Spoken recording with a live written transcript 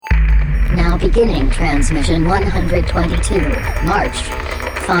Beginning transmission 122, March.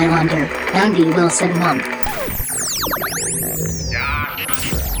 File under Andy Wilson Month.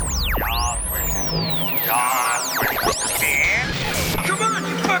 Come on,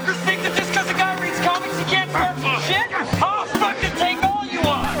 you fuckers think that just because a guy reads comics he can't start some shit? I'll fucking take all you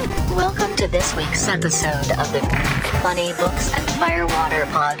want! Welcome to this week's episode of the Funny Books and Firewater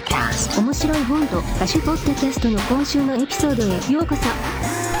Podcast. 面白い本と歌手ポッドキャストの今週のエピソードへようこそ。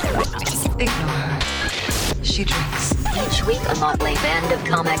 Ignore her. She drinks. Each week a motley band of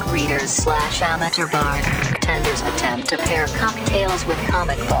comic readers / amateur bartenders attempt to pair cocktails with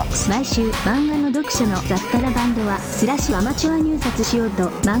comic books. 毎週漫画の読者の雑多なバンドはスラッシュアマチュア入札しようと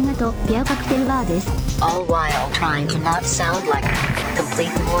漫画とペアカクテルバーです。 All while trying to not sound like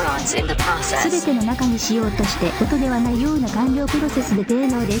complete morons in the すべ process. ての中にしようとして音ではないような完了プロセスで低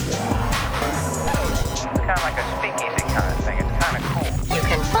能です。 Kind of like a speakeasy kind of thing. It's kind of cool. You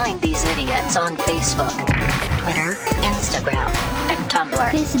can find these idiots on Facebook, Twitter, Instagram, and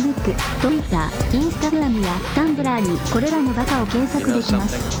Tumblr. Facebook、Twitter、Instagram や Tumblr にこれらのバカを検索できま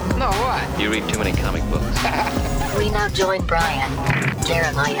す。 No, what? You read too many comic books. We now join Brian,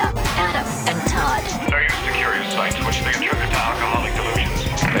 Jeremiah, Adam, and Todd. They're used to curious sights which they attribute to alcoholic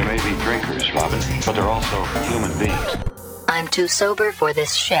delusions. They may be drinkers, Robin, but they're also human beings. I'm too sober for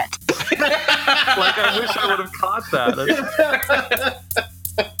this shit. Like, I wish I would have caught that.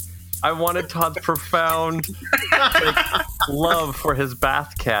 I wanted Todd's profound love for his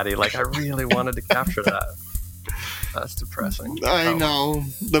bath caddy. Like, I really wanted to capture that. That's depressing. I know.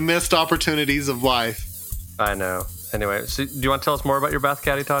 The missed opportunities of life. I know. Anyway, so do you want to tell us more about your bath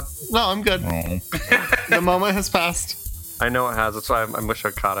caddy, Todd? No, I'm good. The moment has passed. I know it has. That's why I wish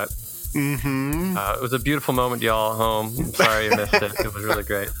I caught it. Mm-hmm. It was a beautiful moment, y'all at home. I'm sorry you missed it. It was really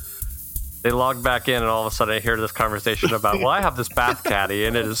great. They logged back in, and all of a sudden I hear this conversation about, well, I have this bath caddy,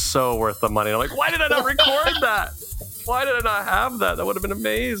 and it is so worth the money. And I'm like, why did I not record that? Why did I not have that? That would have been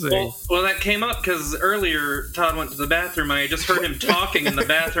amazing. Well, that came up because earlier Todd went to the bathroom, and I just heard him talking in the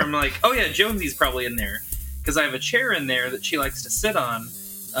bathroom. I'm like, oh yeah, Jonesy's probably in there. Because I have a chair in there that she likes to sit on.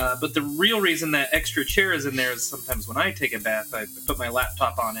 But the real reason that extra chair is in there is sometimes when I take a bath, I put my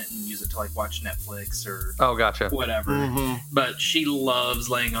laptop on it and use it to like watch Netflix or Gotcha. whatever. Mm-hmm. But she loves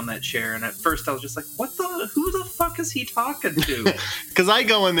laying on that chair, and at first I was just like, who the fuck is he talking to? Because I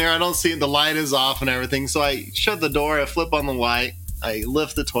go in there, I don't see it, the light is off and everything, so I shut the door, I flip on the light, I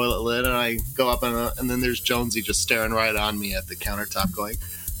lift the toilet lid, and I go up, and then there's Jonesy just staring right on me at the countertop going,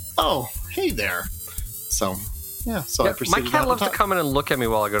 oh, hey there. So... yeah, so I proceeded. My cat loves to come in and look at me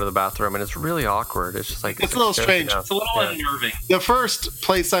while I go to the bathroom, and it's really awkward. It's just like... it's a little strange. It's a little unnerving. The first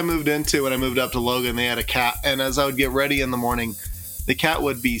place I moved into when I moved up to Logan, they had a cat, and as I would get ready in the morning, the cat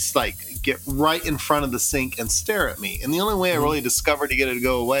would be like get right in front of the sink and stare at me. And the only way I really discovered to get it to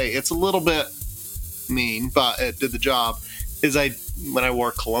go away, it's a little bit mean, but it did the job, is when I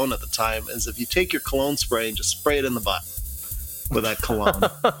wore cologne at the time, is if you take your cologne spray and just spray it in the butt with that cologne.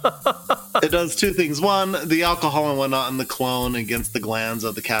 It does two things. One, the alcohol and whatnot in the cologne against the glands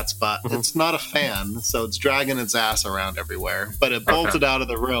of the cat's butt. It's not a fan, so it's dragging its ass around everywhere. But it bolted out of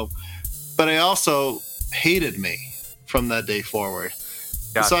the room. But I also hated me from that day forward.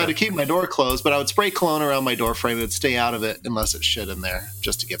 Gotcha. So I had to keep my door closed, but I would spray cologne around my door frame. It would stay out of it unless it shit in there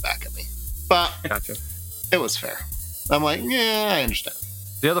just to get back at me. But Gotcha. It was fair. I'm like, yeah, I understand.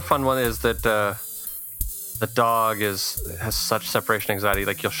 The other fun one is that the dog has such separation anxiety.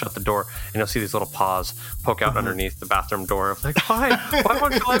 Like, you'll shut the door and you'll see these little paws poke out underneath the bathroom door. Like, why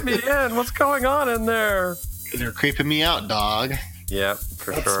won't you let me in? What's going on in there? They're creeping me out, dog. Yeah,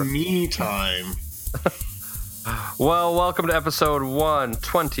 for That's sure. me time. Well, welcome to episode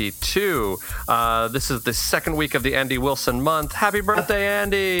 122. This is the second week of the Andy Wilson month. Happy birthday,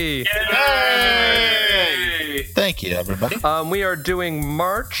 Andy! Hey! Thank you, everybody. We are doing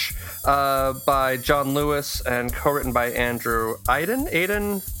March by John Lewis and co-written by Andrew Aiden.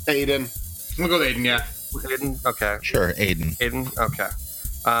 Aiden. We'll go with Aiden, yeah. Aiden? Okay. Sure, Aiden. Okay.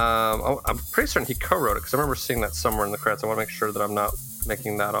 I'm pretty certain he co-wrote it because I remember seeing that somewhere in the credits. I want to make sure that I'm not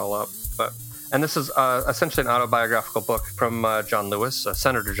making that all up. And this is essentially an autobiographical book from John Lewis,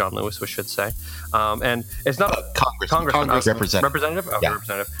 Senator John Lewis, we should say. And it's not Congressman. Representative? Okay, Yeah.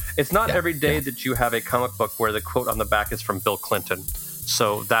 representative. It's not every day that you have a comic book where the quote on the back is from Bill Clinton.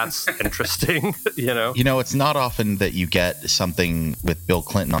 So that's interesting, you know? You know, it's not often that you get something with Bill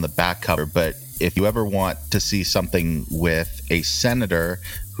Clinton on the back cover, but if you ever want to see something with a senator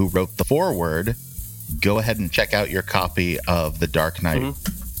who wrote the foreword, go ahead and check out your copy of The Dark Knight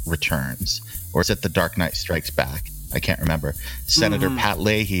Returns. Or is it The Dark Knight Strikes Back? I can't remember. Senator Pat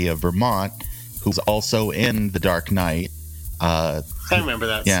Leahy of Vermont, who's also in The Dark Knight. I remember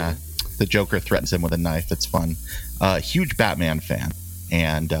that. Yeah. Scene. The Joker threatens him with a knife. It's fun. Huge Batman fan,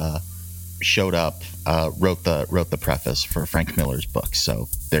 and showed up, wrote the preface for Frank Miller's book. So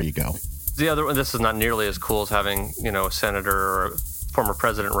there you go. The other one, this is not nearly as cool as having, a senator or a former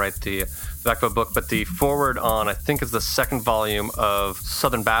president write the back of a book, but the forward on, I think, is the second volume of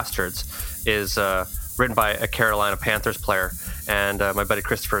Southern Bastards, is written by a Carolina Panthers player, and my buddy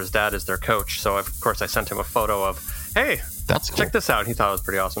Christopher's dad is their coach. So of course I sent him a photo of, hey, that's cool. Check this out. He thought it was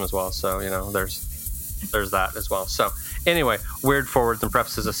pretty awesome as well. So there's that as well. So anyway, weird forwards and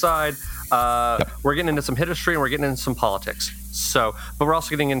prefaces aside, we're getting into some history and we're getting into some politics. So, but we're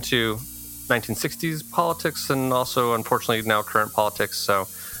also getting into 1960s politics and also, unfortunately, now current politics. So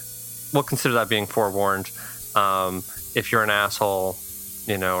we'll consider that being forewarned. If you're an asshole,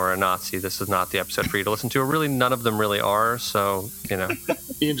 or a Nazi, this is not the episode for you to listen to. Really, none of them really are. So, you can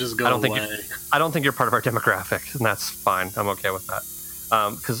just go away. I don't think you're part of our demographic, and that's fine. I'm okay with that.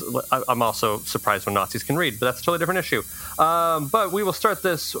 Because I'm also surprised when Nazis can read, but that's a totally different issue. But we will start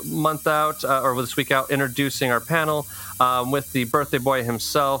this month out, or this week out, introducing our panel with the birthday boy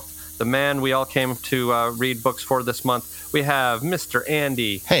himself, the man we all came to read books for this month. We have Mr.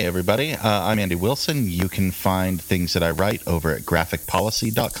 Andy. Hey, everybody. I'm Andy Wilson. You can find things that I write over at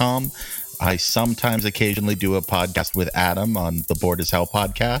graphicpolicy.com. I sometimes occasionally do a podcast with Adam on the Bored as Hell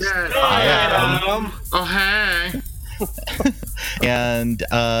podcast. Yes. Hi, Adam. Oh, hey.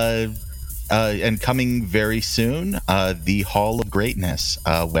 And coming very soon, the Hall of Greatness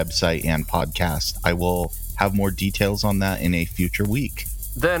website and podcast. I will have more details on that in a future week.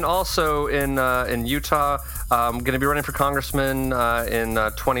 Then also in Utah, I'm going to be running for congressman in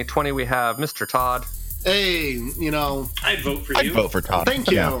 2020. We have Mr. Todd. Hey, I'd vote for you. I'd vote for Todd.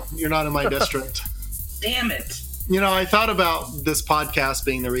 Thank you. Yeah. You're not in my district. Damn it. I thought about this podcast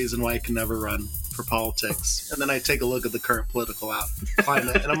being the reason why I can never run for politics, and then I take a look at the current political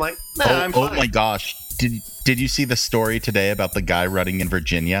climate, and I'm like, I'm fine. Oh my gosh! Did you see the story today about the guy running in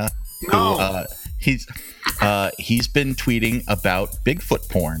Virginia? No. He's been tweeting about Bigfoot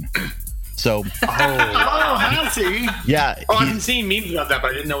porn. So has he? Yeah. I've been seeing memes about that,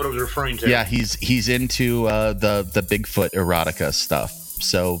 but I didn't know what it was referring to. Yeah, he's into the Bigfoot erotica stuff.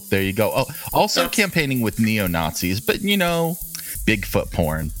 So there you go. Oh, also campaigning with neo-Nazis, but Bigfoot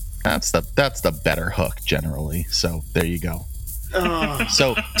porn. That's the better hook generally. So there you go.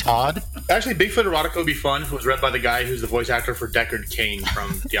 So Todd, actually, Bigfoot erotica would be fun if it was read by the guy who's the voice actor for Deckard Cain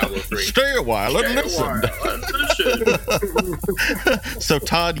from Diablo 3. Stay a while and listen. So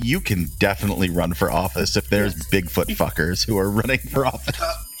Todd, you can definitely run for office if there's Bigfoot fuckers who are running for office.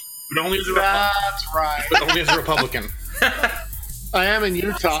 But only as a That's right. But only as a Republican. I am in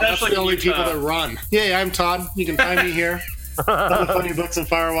Utah. That's the only people that run. Yeah, I'm Todd. You can find me here on the Funny Books and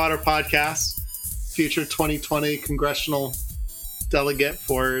Firewater podcast. Future 2020 congressional delegate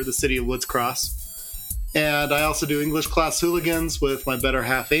for the city of Woods Cross. And I also do English class hooligans with my better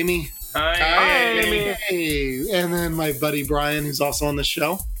half, Amy. Hi, Amy. Hey. And then my buddy Brian, who's also on the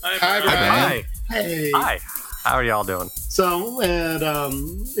show. Hi, Brian. Hi. Hey. Hi. How are y'all doing? So, and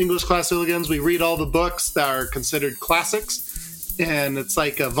English class hooligans, we read all the books that are considered classics. And it's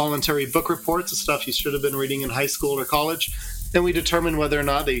like a voluntary book reports of stuff you should have been reading in high school or college. And we determine whether or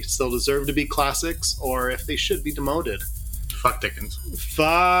not they still deserve to be classics or if they should be demoted. Fuck Dickens.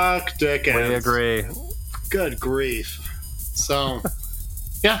 Fuck Dickens. We agree. Good grief. So,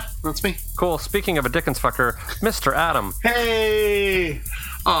 yeah, that's me. Cool. Speaking of a Dickens fucker, Mr. Adam. Hey!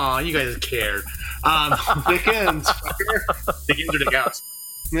 Aw, you guys cared. Dickens fucker. Dickens or Dick out?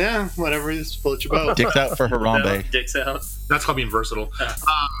 Yeah, whatever. Just float your boat. Dicks out for Harambe. Dicks out. That's called being versatile. I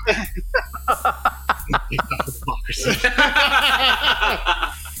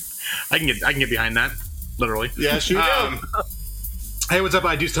can get behind that, literally. Yes, you do. Hey, what's up?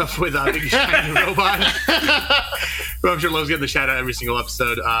 I do stuff with Big Shiny Robot. I'm sure Love's getting the shout out every single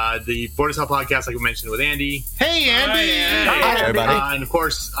episode. The Bored as Hell podcast, like we mentioned, with Andy. Hey, Andy. Hi, everybody. And of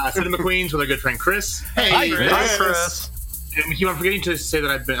course, Cinema Queens with our good friend Chris. Hey, Hi, Chris. Chris. And we keep on forgetting to say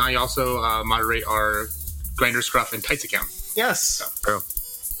that I also moderate our Grinder Scruff and Tights account. Yes. True.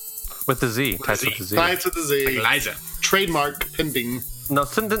 With the Z. Tights with the Z. Tights with the Z. Like Liza. Trademark pending. No,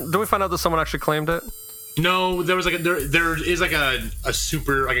 did we find out that someone actually claimed it? No, there was like there is like a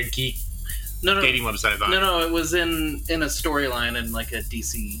super like a geek dating website. I thought. No, it was in a storyline in like a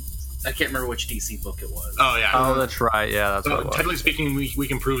DC. I can't remember which DC book it was. Oh yeah. Oh, that's right. Yeah, that's So, what it was. technically speaking, we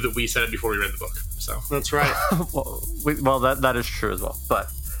can prove that we said it before we read the book. So That's right. well, that is true as well. But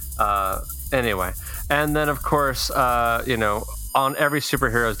anyway, and then of course, on every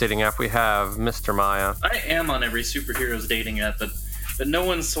superheroes dating app we have Mr. Maya. I am on every superheroes dating app, but but no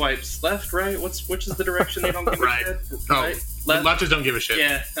one swipes left, right? Which is the direction they don't give Right. a shit? Oh, Right? Left? lefters don't give a shit.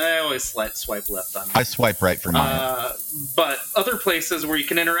 Yeah, I always swipe left on I swipe right for mine. but other places where you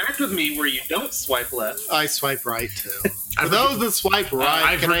can interact with me where you don't swipe left. I swipe right too. For those that swipe right,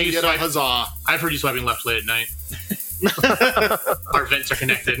 I've can heard I you get swipe- a huzzah? I've heard you swiping left late at night. Our vents are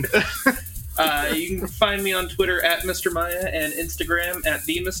connected. You can find me on Twitter at Mr. Maya and Instagram at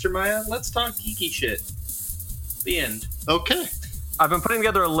the Mr. Maya. Let's talk geeky shit. The end. Okay. I've been putting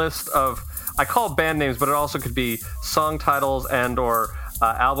together a list of, I call it band names, but it also could be song titles and or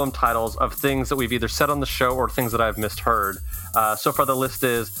album titles of things that we've either said on the show or things that I've misheard. So far the list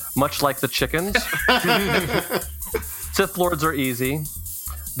is Much Like the Chickens, Sith Lords Are Easy,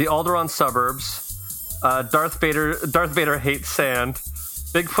 The Alderaan Suburbs, Darth Vader Hates Sand,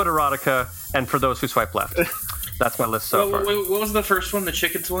 Bigfoot Erotica, and For Those Who Swipe Left. That's my list so far. What was the first one? The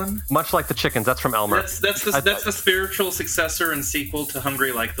Chickens one? Much Like the Chickens. That's from Elmer. That's the spiritual successor and sequel to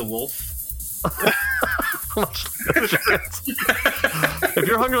Hungry Like the Wolf. If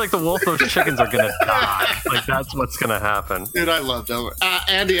you're hungry like the wolf, those chickens are gonna die. Like, that's what's gonna happen. Dude, I loved Elmer.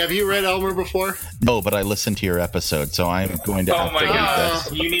 Andy, have you read Elmer before? No, but I listened to your episode, so I'm going to Oh have my to read god,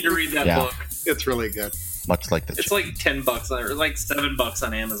 this. you need to read that Yeah. book. It's really good. Much like the It's like $10 or like $7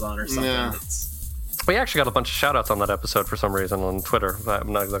 on Amazon or something. Yeah. We actually got a bunch of shout outs on that episode for some reason on Twitter.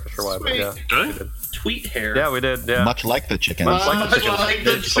 I'm not exactly sure why, but yeah. Really? We did. Tweet hair. Yeah, we did. Yeah. Much like the chickens. Much like the chickens. Like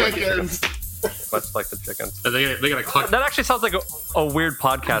the chickens. Much like the chickens. They got a cluck. That actually sounds like a weird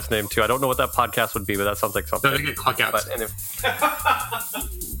podcast name too. I don't know what that podcast would be, but that sounds like something. No, they get cluck outs. But anyway.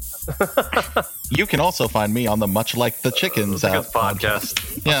 You can also find me on the Much Like the Chickens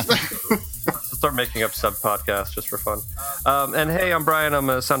podcast. Yeah. Start making up sub podcasts just for fun. And hey, I'm Brian. I'm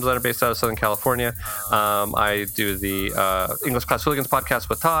a sound designer based out of Southern California. I do the English Class Hooligans podcast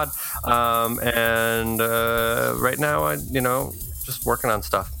with Todd. And right now, just working on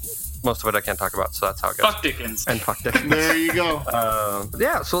stuff. Most of it I can't talk about, so that's how it goes. Fuck Dickens. And fuck Dickens. There you go.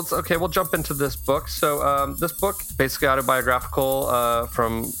 Yeah, so we'll jump into this book. So this book, basically autobiographical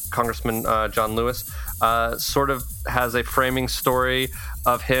from Congressman John Lewis, sort of has a framing story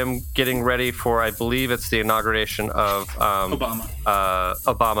of him getting ready for, I believe it's the inauguration of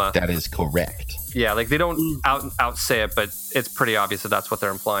Obama. That is correct. Yeah, like they don't out say it, but it's pretty obvious that that's what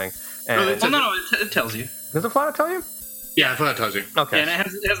they're implying. And it tells you. Does it flat out tell you? Yeah, I thought that tells you. Okay. Yeah, and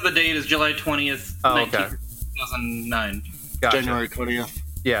it has the date is July 20th, Oh, okay. 2009. Gotcha. January 20th.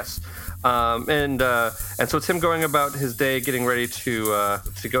 Yes, and so it's him going about his day, getting ready to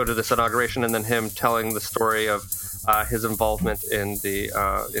go to this inauguration, and then him telling the story of his involvement in the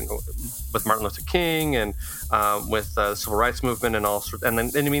with Martin Luther King and with the civil rights movement and all sorts, and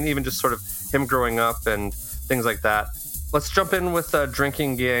I mean even just sort of him growing up and things like that. Let's jump in with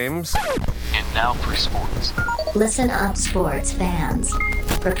drinking games. And now for sports. Listen up, sports fans.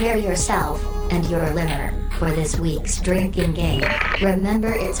 Prepare yourself and your liver for this week's drinking game.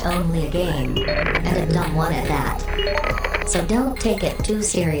 Remember, it's only a game, and a dumb one at that. So don't take it too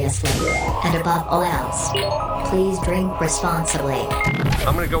seriously. And above all else, please drink responsibly.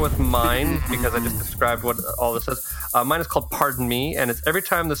 I'm going to go with mine because I just described what all this is. Mine is called Pardon Me, and it's every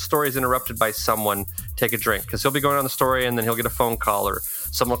time the story is interrupted by someone, take a drink. Because he'll be going on the story, and then he'll get a phone call, or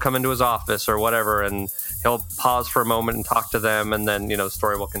someone will come into his office or whatever, and he'll pause for a moment and talk to them, and then, the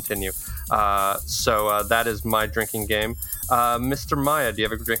story will continue. So that is my drinking game. Mr. Maya, do you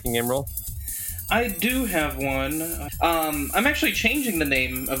have a drinking game rule? I do have one. I'm actually changing the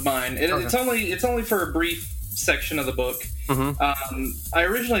name of mine. It's only for a brief section of the book. Mm-hmm. I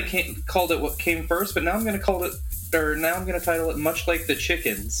originally called it What Came First, but now I'm going to title it Much Like the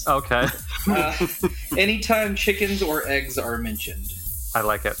Chickens. Okay. Anytime chickens or eggs are mentioned. I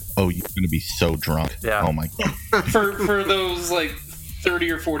like it. Oh, you're going to be so drunk. Yeah. Oh, my God. for those,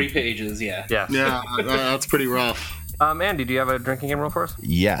 30 or 40 pages, yeah. Yeah. Yeah, that's pretty rough. Andy, do you have a drinking game rule for us?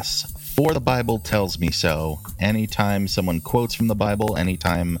 Yes. For the Bible tells me so. Anytime someone quotes from the Bible,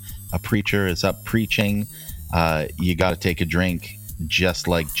 anytime a preacher is up preaching, you got to take a drink just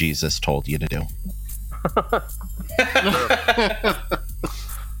like Jesus told you to do.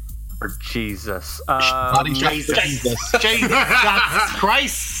 Or Jesus. Jesus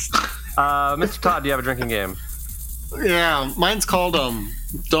Christ. Mr. Todd, do you have a drinking game? Yeah, mine's called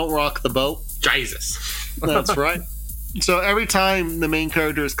Don't Rock the Boat. Jesus. That's right. So every time the main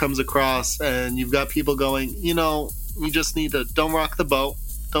characters comes across and you've got people going, you just need to don't rock the boat.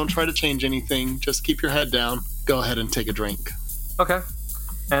 Don't try to change anything. Just keep your head down. Go ahead and take a drink. Okay.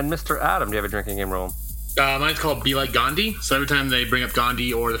 And Mr. Adam, do you have a drinking game rule? Mine's called Be Like Gandhi. So every time they bring up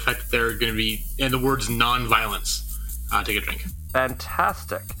Gandhi or the fact that they're going to be, and the words non-violence, take a drink.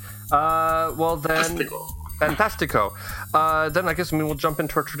 Fantastic. Well then, Fantastico. Then I guess we'll jump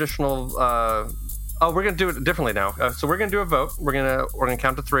into our traditional. We're gonna do it differently now. So we're gonna do a vote. We're gonna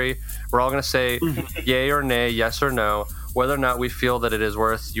count to 3. We're all gonna say yay or nay, yes or no, whether or not we feel that it is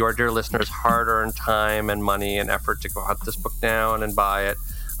worth your dear listeners' hard-earned time and money and effort to go hunt this book down and buy it.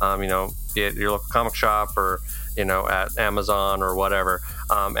 Be it your local comic shop or at Amazon or whatever,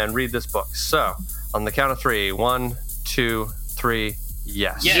 and read this book. So on the count of 3, 1, 2, 3,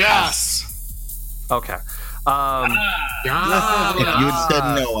 yes. Yes. Okay. If you had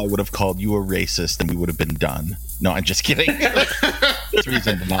said no, I would have called you a racist and we would have been done. No, I'm just kidding. That's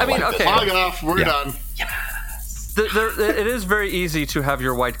reason to not like this. Log off. We're done. It is very easy to have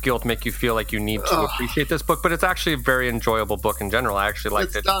your white guilt make you feel like you need to appreciate this book, but it's actually a very enjoyable book in general. I actually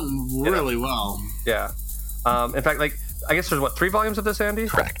liked it. It's done really well. Yeah. In fact, I guess there's 3 volumes of this, Andy?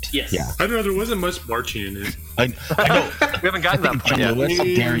 Correct. Yes. Yeah. I know there wasn't much marching in it. I know. We haven't gotten that point yet. Lewis, how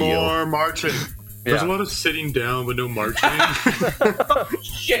dare you? More marching. There's a lot of sitting down but no marching.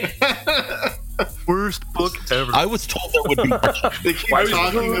 Shit. Worst book ever. I was told there would be marching. They keep I was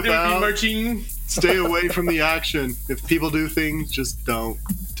talking told there would be about marching. stay away from the action. If people do things, just don't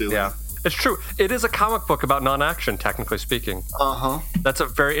do it. Yeah. It's true. It is a comic book about non-action, technically speaking. That's a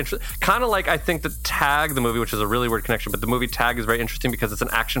very interesting... Kind of like, I think, the Tag, the movie, which is a really weird connection, but the movie Tag is very interesting because it's an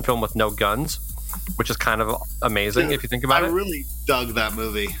action film with no guns, which is kind of amazing if you think about it. I really dug that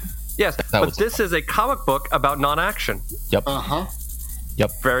movie. Yes, but this is a comic book about non-action. Yep.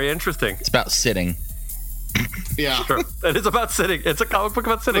 Yep. Very interesting. It's about sitting. Yeah. Sure. It is about sitting. It's a comic book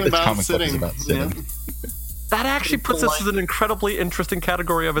about sitting. This comic book is about sitting. Yeah. That actually puts this as an incredibly interesting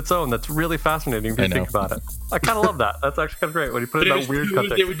category of its own. That's really fascinating if you think about it. I kind of love that. That's actually kind of great when you put it in that weird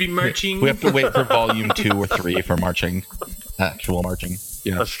context. There would be marching. We have to wait for volume 2 or 3 for marching. Actual marching.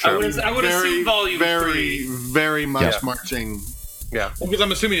 Yeah. That's true. I would assume volume 3. Very much marching. Yeah. Because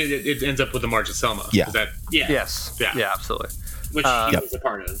I'm assuming it ends up with the March of Selma. Yeah. Yes. Yeah, absolutely. Which he was a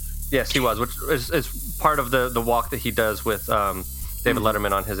part of. Yes, he was, which is part of the walk that he does with David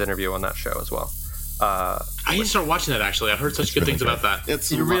Letterman on his interview on that show as well. I need to start watching that, actually. I've heard such good things about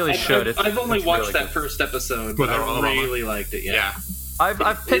that. You really should. I've only watched really that good. first episode, but I really liked it. Yeah.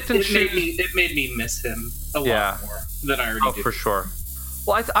 I've picked and choose. It made me miss him a lot more than I already did. For sure.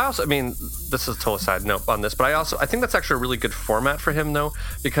 Well, I also, this is a total side note on this, but I think that's actually a really good format for him, though,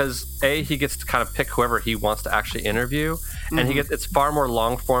 because he gets to kind of pick whoever he wants to actually interview, and it's far more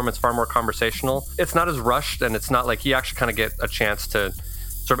long form, it's far more conversational. It's not as rushed, and it's not like he actually kind of get a chance to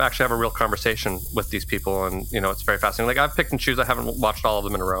sort of actually have a real conversation with these people, and it's very fascinating. Like, I've picked and choose. I haven't watched all of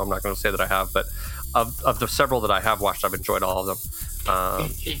them in a row. I'm not going to say that I have, but of the several that I have watched, I've enjoyed all of them.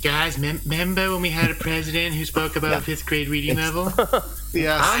 Hey guys, remember when we had a president who spoke about 5th grade reading level?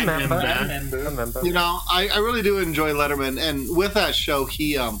 Yes, I remember. I really do enjoy Letterman, and with that show,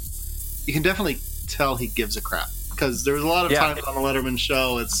 he you can definitely tell he gives a crap, because there's a lot of times on the Letterman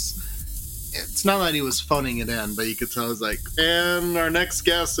show it's not that he was phoning it in, but you could tell it's like, and our next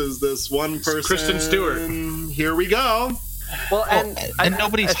guest is this one person, Kristen Stewart. Here we go. Well, and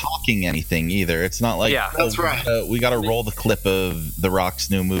nobody's hawking anything either. It's not like, that's right. We got to roll the clip of The Rock's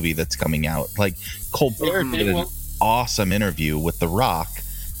new movie that's coming out. Like, Colbert did an awesome interview with The Rock,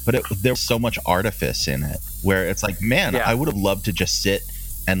 but there was so much artifice in it where it's like, man, I would have loved to just sit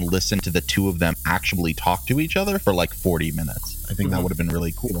and listen to the two of them actually talk to each other for like 40 minutes. I think that would have been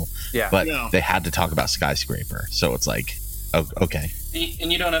really cool. Yeah. But they had to talk about Skyscraper. So it's like, okay.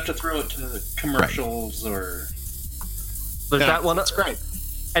 And you don't have to throw it to commercials or... There's that one. That's great.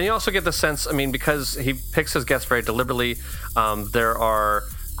 And you also get the sense, because he picks his guests very deliberately,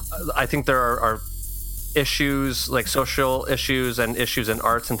 I think there are issues, like social issues and issues in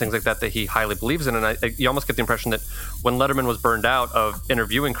arts and things like that he highly believes in. And you almost get the impression that when Letterman was burned out of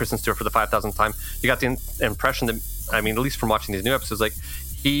interviewing Kristen Stewart for the 5,000th time, you got the impression that, at least from watching these new episodes, like,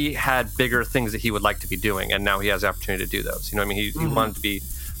 he had bigger things that he would like to be doing, and now he has the opportunity to do those. He wanted to be...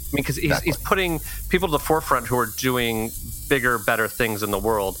 because he's putting people to the forefront who are doing bigger, better things in the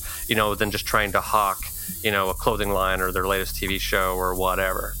world, than just trying to hawk, a clothing line or their latest TV show or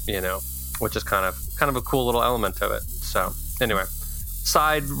whatever, which is kind of a cool little element of it. So anyway,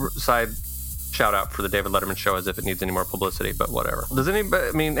 side shout out for the David Letterman show, as if it needs any more publicity, but whatever. Does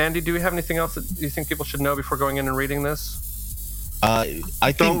anybody, Andy, do we have anything else that you think people should know before going in and reading this?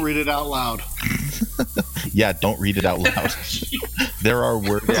 Don't read it out loud. Yeah, don't read it out loud. There are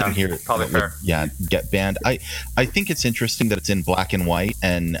words in here probably fair. Get banned. I think it's interesting that it's in black and white,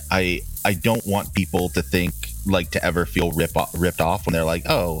 and I don't want people to think, like, to ever feel ripped off when they're like,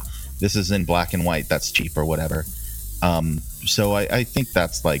 oh, this is in black and white, that's cheap or whatever. So I think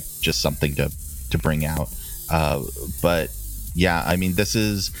that's like just something to bring out. But yeah, this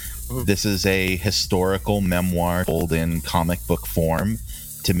is This is a historical memoir told in comic book form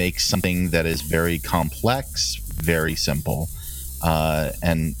to make something that is very complex, very simple.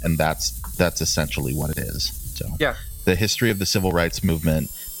 And that's essentially what it is. So Yeah. the history of the civil rights movement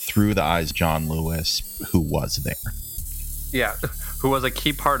through the eyes of John Lewis, who was there. Yeah, who was a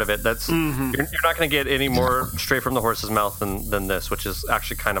key part of it. That's you're not going to get any more straight from the horse's mouth than this, which is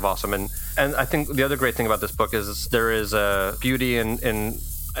actually kind of awesome. And I think the other great thing about this book is there is a beauty in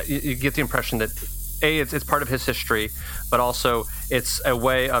you get the impression that it's part of his history, but also it's a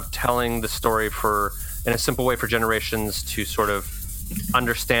way of telling the story in a simple way for generations to sort of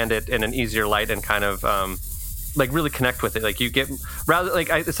understand it in an easier light and kind of like really connect with it. Like you get rather like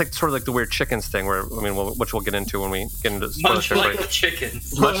it's like sort of like the weird chickens thing, where which we'll get into when we get into much like the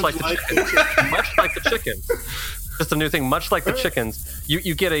chickens. Much like the chickens. Just a new thing. Much like the chickens,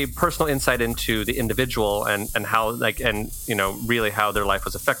 you get a personal insight into the individual and how really how their life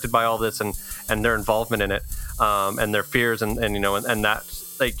was affected by all this and their involvement in it, and their fears and that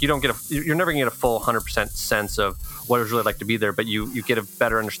like you're never gonna get a full 100% sense of what it was really like to be there, but you get a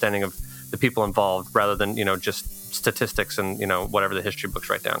better understanding of the people involved rather than just statistics and whatever the history books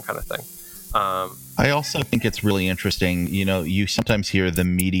write down kind of thing. I also think it's really interesting. You sometimes hear the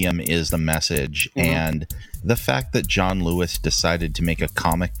medium is the message, and the fact that John Lewis decided to make a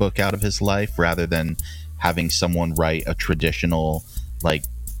comic book out of his life rather than having someone write a traditional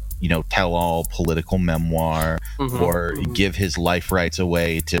tell-all political memoir or give his life rights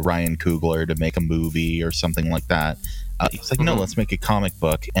away to Ryan Coogler to make a movie or something like that. He's like, no, let's make a comic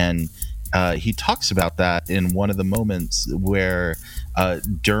book. And he talks about that in one of the moments where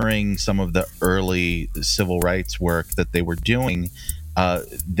during some of the early civil rights work that they were doing,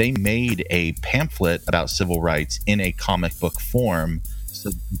 they made a pamphlet about civil rights in a comic book form so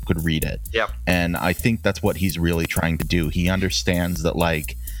you could read it. Yep. And I think that's what he's really trying to do. He understands that,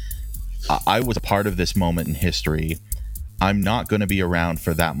 like, I was a part of this moment in history. I'm not going to be around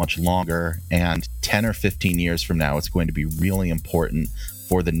for that much longer. And 10 or 15 years from now, it's going to be really important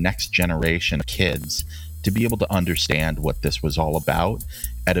for the next generation of kids to be able to understand what this was all about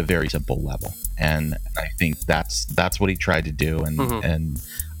at a very simple level. And I think that's what he tried to do. And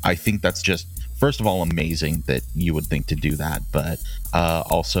I think that's just, first of all, amazing that you would think to do that, but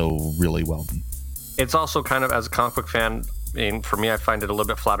also really well done. It's also kind of, as a comic book fan, for me, I find it a little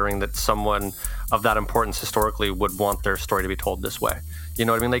bit flattering that someone of that importance historically would want their story to be told this way. You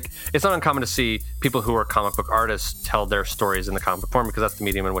know what I mean? Like, it's not uncommon to see people who are comic book artists tell their stories in the comic book form because that's the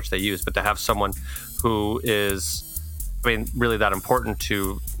medium in which they use. But to have someone who is, really that important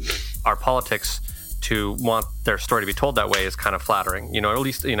to our politics to want their story to be told that way is kind of flattering. At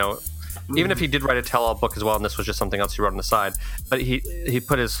least, even if he did write a tell-all book as well, and this was just something else he wrote on the side, but he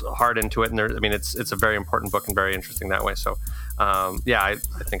put his heart into it, and it's a very important book and very interesting that way. So, I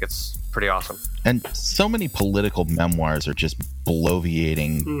think it's pretty awesome. And so many political memoirs are just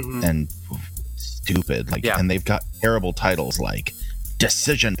bloviating and stupid, and they've got terrible titles like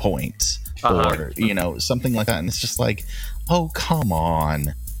Decision Points or something like that, and it's just like, oh, come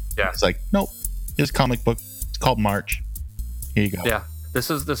on. Yeah, it's like, nope, here's a comic book. It's called March. Here you go. Yeah. This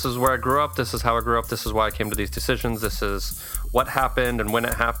is where I grew up. This is how I grew up. This is why I came to these decisions. This is what happened and when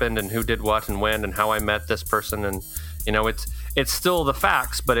it happened and who did what and when and how I met this person. And it's still the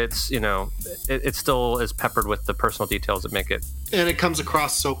facts, but it still is peppered with the personal details that make it. And it comes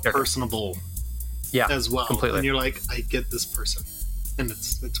across so personable, as well. Completely. And you're like, I get this person, and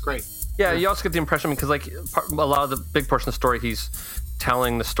it's great. Yeah, you also get the impression because a lot of the big portion of the story, he's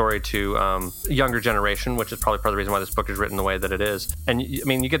telling the story to a younger generation, which is probably part of the reason why this book is written the way that it is. And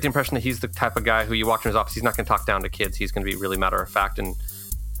you get the impression that he's the type of guy who you walk in his office, he's not going to talk down to kids. He's going to be really matter of fact and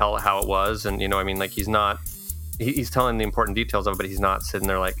tell how it was. And he's telling the important details of it, but he's not sitting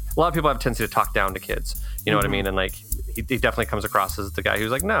there like, a lot of people have a tendency to talk down to kids. You know what I mean? And he definitely comes across as the guy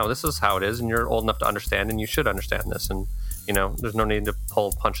who's like, no, this is how it is, and you're old enough to understand, and you should understand this. And there's no need to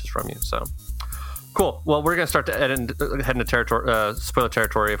pull punches from you. So cool. Well, we're going to start to head into spoiler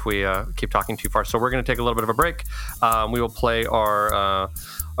territory if we keep talking too far. So we're going to take a little bit of a break. We will play our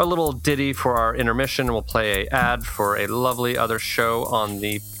little ditty for our intermission, and we'll play an ad for a lovely other show on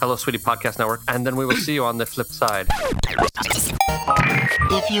the Hello Sweetie Podcast Network, and then we will see you on the flip side.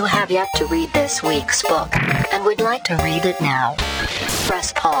 If you have yet to read this week's book and would like to read it now,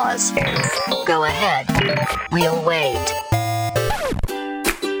 press pause. Go ahead. We'll wait.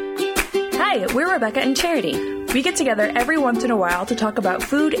 Hi, we're Rebecca and Charity. We get together every once in a while to talk about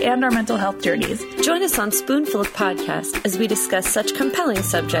food and our mental health journeys. Join us on Spoonful of Podcast as we discuss such compelling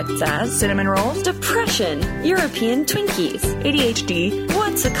subjects as cinnamon rolls, depression, European Twinkies, ADHD, what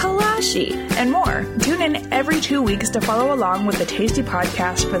What's a kalashi? and more. Tune in every 2 weeks to follow along with the tasty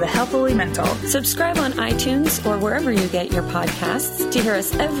podcast for the healthily mental. Subscribe on iTunes or wherever you get your podcasts to hear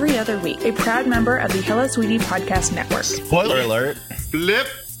us every other week. A proud member of the Hello Sweetie Podcast Network. Spoiler alert. Blip.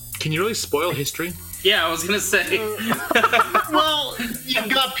 Can you really spoil history? Yeah, I was gonna say. Well,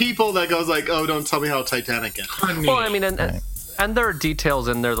 you've got people that goes like, "Oh, don't tell me how Titanic ends." Well, I mean, and there are details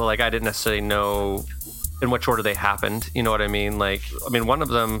in there that like I didn't necessarily know in which order they happened. You know what I mean? Like, I mean, one of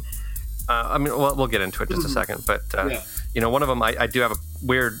them. We'll get into it in just a second, but you know, one of them I do have a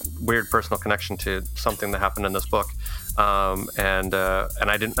weird personal connection to something that happened in this book, and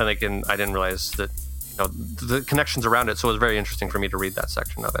I didn't realize that, you know, the connections around it. So it was very interesting for me to read that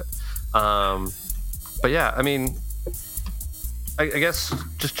section of it. But yeah, I mean, I guess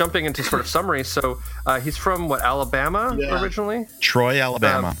just jumping into sort of summary. So he's from Alabama originally? Troy,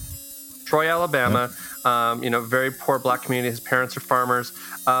 Alabama. Troy, Alabama. You know, very poor black community. His parents are farmers,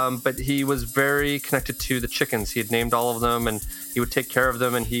 but he was very connected to the chickens. He had named all of them, and he would take care of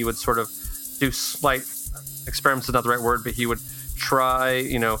them, and he would sort of do slight experiments is not the right word, but he would try,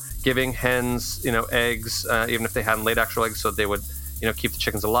 you know, giving hens, you know, eggs, even if they hadn't laid actual eggs, so they would, you know, keep the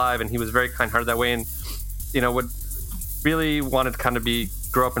chickens alive. And he was very kind-hearted that way, and, you know, would really wanted to kind of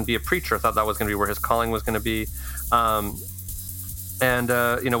grow up and be a preacher. Thought that was going to be where his calling was going to be. And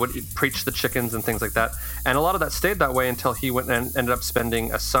you know, would preach the chickens and things like that. And a lot of that stayed that way until he went and ended up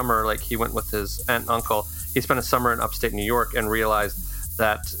spending a summer, like he went with his aunt and uncle. He spent a summer in upstate New York and realized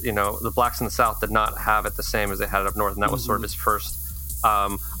that, you know, the blacks in the South did not have it the same as they had it up north. And that was sort of his first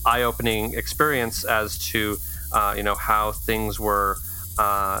eye-opening experience as to, you know, how things were,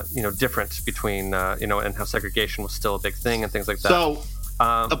 you know, different between, you know, and how segregation was still a big thing and things like that. So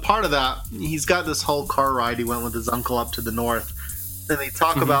a part of that, he's got this whole car ride. He went with his uncle up to the north. And they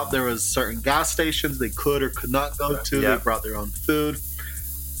talk about there was certain gas stations they could or could not go to. They brought their own food.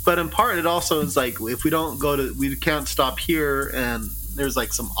 But in part, it also is like, if we don't go to, we can't stop here. And there's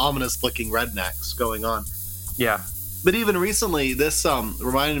like some ominous looking rednecks going on. Yeah. But even recently, this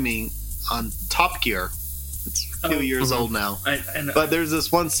reminded me on Top Gear. It's a few years old now. But there's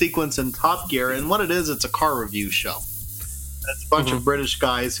this one sequence in Top Gear. And what it is, it's a car review show. It's a bunch of British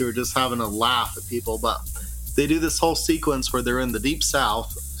guys who are just having a laugh at people. But they do this whole sequence where they're in the deep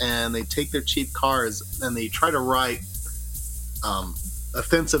south and they take their cheap cars and they try to write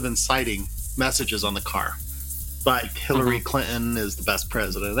offensive, inciting messages on the car. Like Hillary Clinton is the best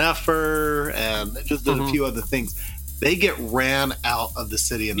president ever, and they just did a few other things. They get ran out of the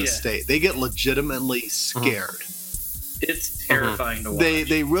city and the state. They get legitimately scared. It's terrifying to watch.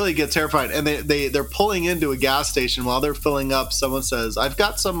 They really get terrified, and they're pulling into a gas station while they're filling up. Someone says, "I've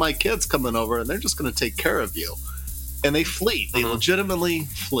got some of my kids coming over, and they're just going to take care of you." And they flee. They legitimately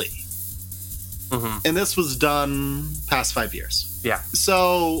flee. And this was done past 5 years. Yeah.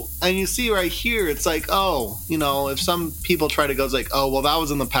 So, and you see right here, it's like, oh, you know, if some people try to go, it's like, oh, well, that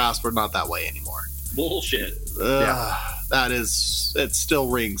was in the past. We're not that way anymore. Bullshit. That is, it still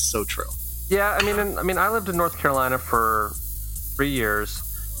rings so true. Yeah, I mean, I lived in North Carolina for 3 years,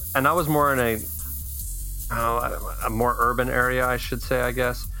 and I was more in a more urban area, I should say, I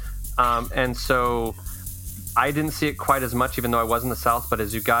guess. And so I didn't see it quite as much, even though I was in the South. But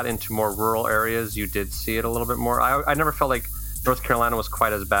as you got into more rural areas, you did see it a little bit more. I never felt like North Carolina was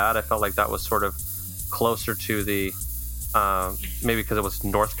quite as bad. I felt like that was sort of closer to the maybe because it was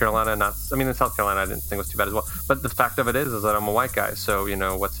North Carolina, not. I mean, in South Carolina, I didn't think it was too bad as well. But the fact of it is that I'm a white guy, so you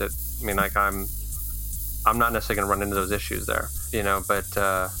know what's it. I mean, like I'm not necessarily going to run into those issues there, you know. But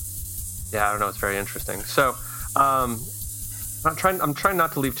yeah, I don't know. It's very interesting. So I'm trying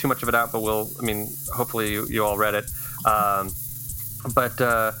not to leave too much of it out, but hopefully you all read it.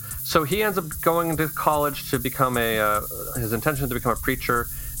 So he ends up going to college to become his intention is to become a preacher,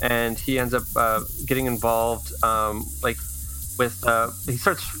 and he ends up getting involved he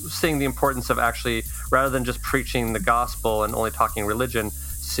starts seeing the importance of actually, rather than just preaching the gospel and only talking religion,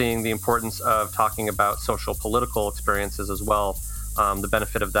 seeing the importance of talking about social political experiences as well, the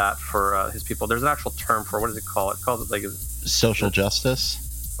benefit of that for his people. There's an actual term for, what does it call it? It calls it like social justice.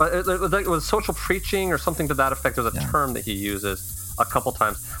 It was social preaching or something to that effect. There's a term that he uses a couple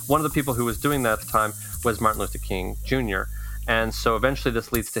times. One of the people who was doing that at the time was Martin Luther King Jr. And so eventually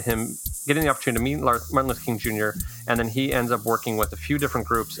this leads to him getting the opportunity to meet Martin Luther King Jr., and then he ends up working with a few different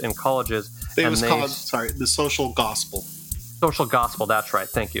groups in colleges. It was called the social gospel. Social gospel, that's right.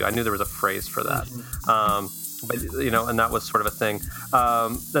 Thank you. I knew there was a phrase for that. But, you know, and that was sort of a thing.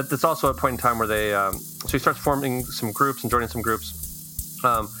 That's also a point in time where they... so he starts forming some groups and joining some groups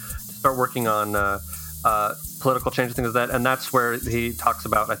to start working on political change and things like that. And that's where he talks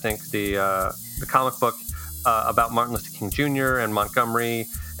about, I think, the comic book about Martin Luther King Jr. and Montgomery,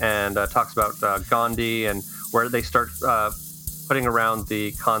 and talks about Gandhi, and where they start putting around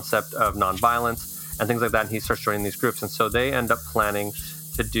the concept of nonviolence and things like that. And he starts joining these groups, and so they end up planning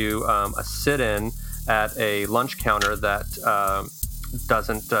to do a sit-in at a lunch counter that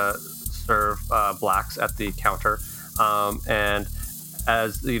doesn't serve blacks at the counter, and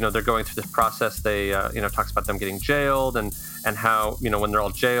as they're going through this process, they talks about them getting jailed, and how when they're all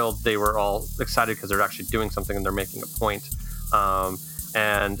jailed, they were all excited because they're actually doing something and they're making a point,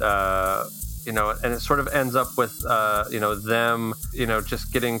 and it sort of ends up with them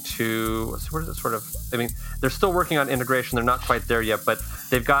just getting to where is it sort of, I mean, they're still working on integration, they're not quite there yet, but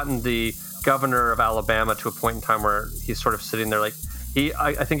they've gotten the governor of Alabama to a point in time where he's sort of sitting there like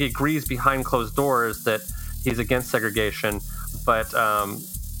I think he agrees behind closed doors that he's against segregation, but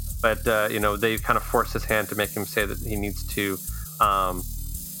they kind of force his hand to make him say that he needs to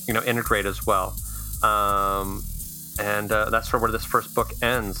integrate as well, and that's sort of where this first book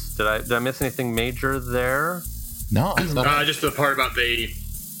ends. Did I miss anything major there? No, just the part about did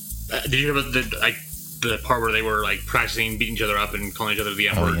you hear about the part where they were like practicing beating each other up and calling each other the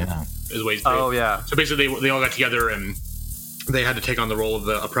N-word? As ways to, so basically they all got together and they had to take on the role of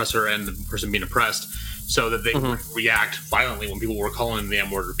the oppressor and the person being oppressed, so that they would react violently when people were calling them the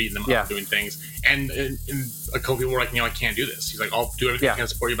M-word or beating them up, doing things. And a couple people were like, I can't do this. He's like, I'll do everything I can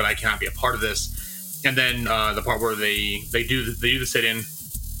to support you, but I cannot be a part of this. And then the part where they do the sit-in,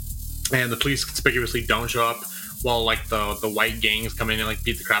 and the police conspicuously don't show up, while like the white gangs come in and like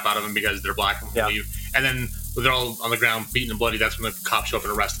beat the crap out of them because they're black and leave. And then when they're all on the ground beaten and bloody, that's when the cops show up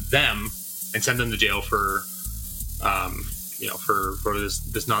and arrest them and send them to jail for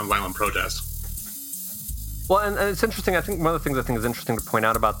this nonviolent protest. Well, and it's interesting. I think one of the things I think is interesting to point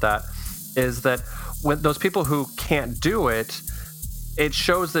out about that is that when those people who can't do it, it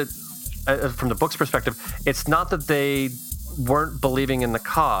shows that from the book's perspective, it's not that they weren't believing in the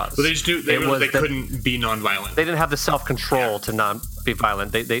cause. But they just knew they couldn't be nonviolent. They didn't have the self-control to not be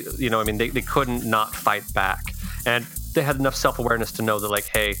violent. They couldn't not fight back, and they had enough self-awareness to know that, like,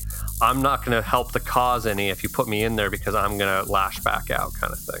 hey, I'm not going to help the cause any if you put me in there because I'm going to lash back out,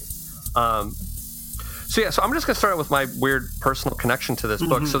 kind of thing. So I'm just going to start out with my weird personal connection to this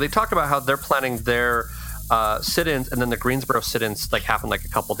book. So they talk about how they're planning their sit-ins, and then the Greensboro sit-ins happened like a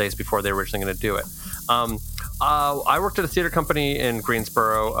couple days before they were originally going to do it. I worked at a theater company in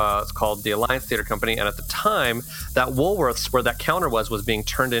Greensboro. It's called the Alliance Theater Company, and at the time, that Woolworths, where that counter was being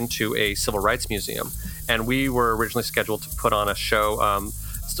turned into a civil rights museum. And we were originally scheduled to put on a show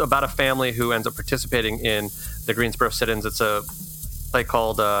about a family who ends up participating in the Greensboro sit-ins. It's a play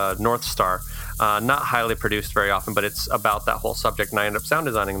called North Star. Not highly produced very often, but it's about that whole subject, and I ended up sound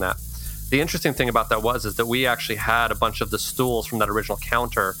designing that. The interesting thing about that is that we actually had a bunch of the stools from that original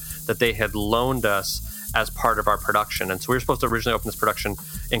counter that they had loaned us as part of our production. And so we were supposed to originally open this production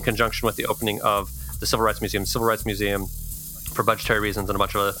in conjunction with the opening of the Civil Rights Museum. The Civil Rights Museum, for budgetary reasons and a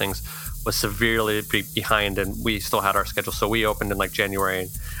bunch of other things, was severely behind, and we still had our schedule. So we opened in like January,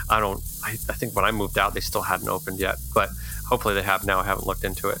 and I think when I moved out, they still hadn't opened yet, but hopefully they have now. I haven't looked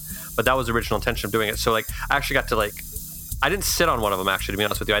into it, but that was the original intention of doing it. So I actually got to I didn't sit on one of them, actually, to be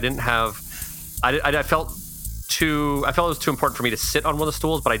honest with you. I felt it was too important for me to sit on one of the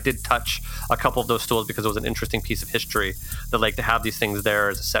stools, but I did touch a couple of those stools because it was an interesting piece of history that to have these things there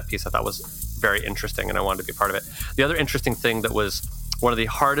as a set piece, I thought was very interesting, and I wanted to be a part of it. The other interesting thing that was one of the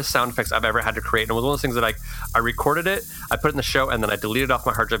hardest sound effects I've ever had to create, and it was one of those things that I recorded it, I put it in the show, and then I deleted it off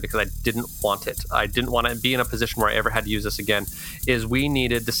my hard drive because I didn't want it. I didn't want to be in a position where I ever had to use this again, is we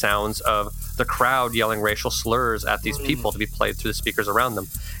needed the sounds of the crowd yelling racial slurs at these people to be played through the speakers around them.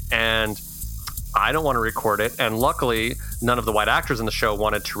 And I don't want to record it, and luckily none of the white actors in the show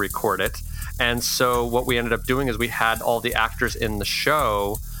wanted to record it. And so what we ended up doing is we had all the actors in the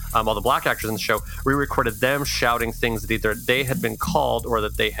show, all the black actors in the show, we recorded them shouting things that either they had been called or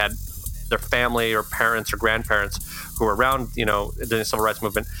that they had their family or parents or grandparents who were around, during the Civil Rights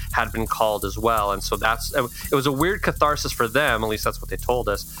Movement had been called as well. And so it was a weird catharsis for them, at least that's what they told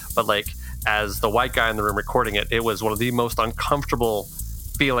us. But as the white guy in the room recording it, it was one of the most uncomfortable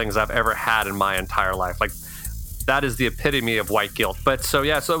feelings I've ever had in my entire life. That is the epitome of white guilt. But so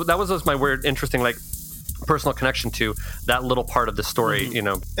that was just my weird, interesting, personal connection to that little part of the story,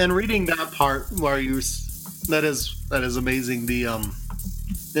 And reading that part where that is amazing. The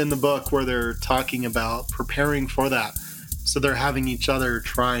in the book where they're talking about preparing for that, so they're having each other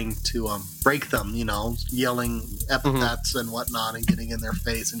trying to break them, yelling epithets and whatnot, and getting in their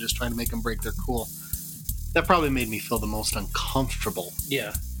face and just trying to make them break their cool. That probably made me feel the most uncomfortable.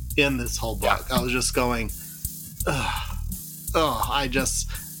 Yeah. In this whole book, I was just going,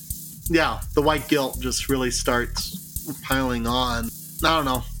 the white guilt just really starts piling on. I don't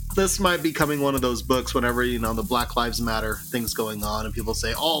know. This might be coming one of those books whenever, the Black Lives Matter thing's going on and people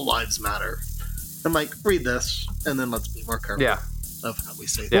say all lives matter. I'm like, read this, and then let's be more careful of how we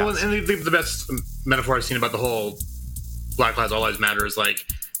say Well, things. and the best metaphor I've seen about the whole Black Lives, all lives matter is like,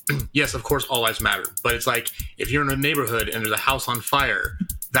 yes, of course, all lives matter. But it's like, if you're in a neighborhood and there's a house on fire,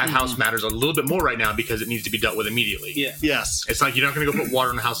 that house matters a little bit more right now because it needs to be dealt with immediately. Yeah. Yes. It's like, you're not going to go put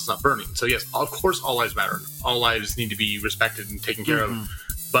water in a house that's not burning. So yes, of course, all lives matter. All lives need to be respected and taken care of.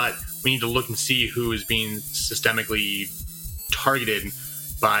 But we need to look and see who is being systemically targeted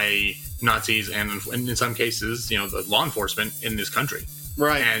by Nazis and in some cases, the law enforcement in this country.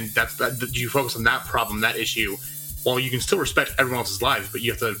 Right. And you focus on that problem, that issue. Well, you can still respect everyone else's lives, but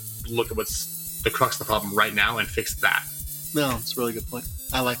you have to look at what's the crux of the problem right now and fix that. No, it's a really good point.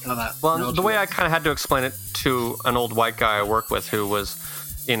 I like how that... Well, the way I kind of had to explain it to an old white guy I work with who was,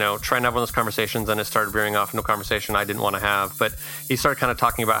 trying to have one of those conversations, and it started veering off into a conversation I didn't want to have. But he started kind of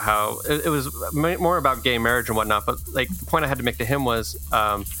talking about how it was more about gay marriage and whatnot. But like the point I had to make to him was,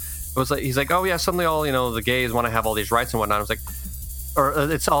 it was like, he's like, oh yeah, suddenly all, the gays want to have all these rights and whatnot. I was like,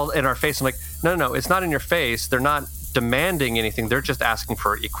 or it's all in our face. I'm like, no, it's not in your face. They're not demanding anything. They're just asking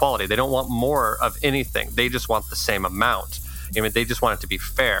for equality. They don't want more of anything. They just want the same amount. They just want it to be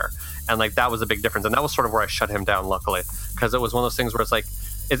fair. And like, that was a big difference. And that was sort of where I shut him down, luckily, because it was one of those things where it's like,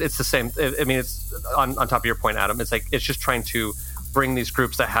 it's the same. It's on top of your point, Adam. It's like, it's just trying to bring these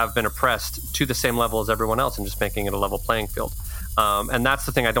groups that have been oppressed to the same level as everyone else and just making it a level playing field. And that's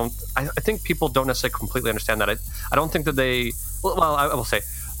the thing. I think people don't necessarily completely understand that. I don't think that I will say,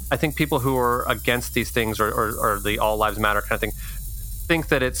 I think people who are against these things or the all lives matter kind of thing think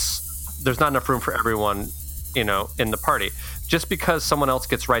that there's not enough room for everyone, in the party. Just because someone else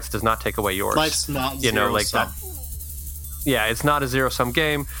gets rights does not take away yours. Life's not zero sum. That. Yeah, it's not a zero-sum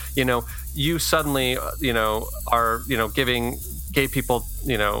game. You suddenly, are, giving gay people,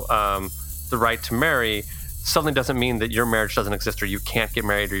 the right to marry suddenly doesn't mean that your marriage doesn't exist or you can't get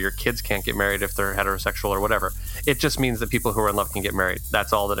married or your kids can't get married if they're heterosexual or whatever. It just means that people who are in love can get married.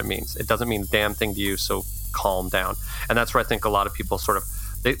 That's all that it means. It doesn't mean a damn thing to you, so calm down. And that's where I think a lot of people sort of,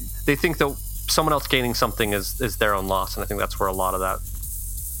 they think that someone else gaining something is their own loss. And I think that's where a lot of that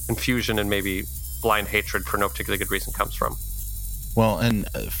confusion and maybe blind hatred for no particularly good reason comes from. Well, and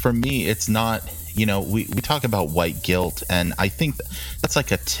for me, it's not, we talk about white guilt, and I think that's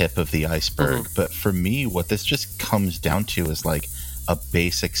like a tip of the iceberg. Mm-hmm. But for me, what this just comes down to is like a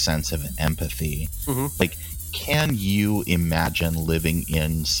basic sense of empathy. Mm-hmm. Like, can you imagine living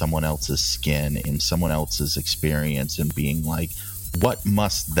in someone else's skin, in someone else's experience, and being like, what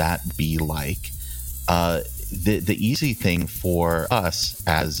must that be like? The easy thing for us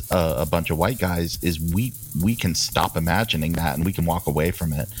as a bunch of white guys is we can stop imagining that and we can walk away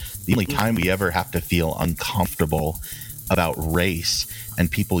from it. The only time we ever have to feel uncomfortable about race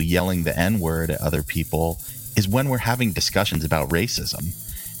and people yelling the N-word at other people is when we're having discussions about racism.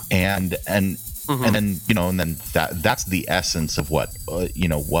 And then that's the essence of what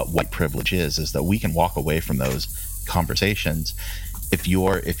white privilege is that we can walk away from those conversations. If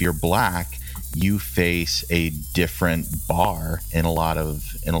you're black, you face a different bar in a lot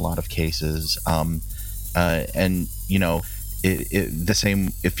of cases, and the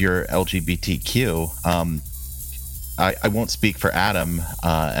same if you're LGBTQ. I won't speak for Adam,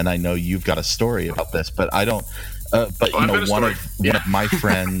 and I know you've got a story about this, but I don't. But one of my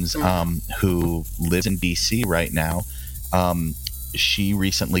friends who lives in DC right now, she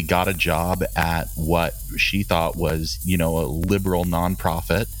recently got a job at what she thought was a liberal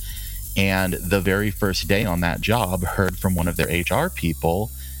nonprofit. And the very first day on that job, heard from one of their HR people,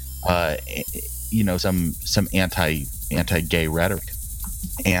 some anti-gay rhetoric,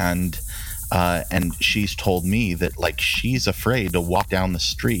 and she's told me that like she's afraid to walk down the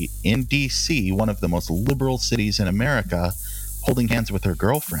street in DC, one of the most liberal cities in America, holding hands with her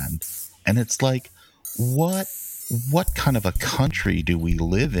girlfriend, and it's like, what kind of a country do we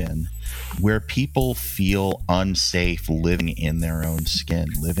live in where people feel unsafe living in their own skin,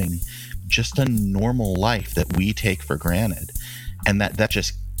 living just a normal life that we take for granted? And that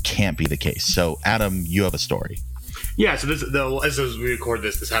just can't be the case. So, Adam, you have a story. Yeah, so as we record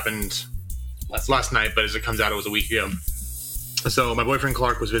this happened last night, but as it comes out, it was a week ago. So my boyfriend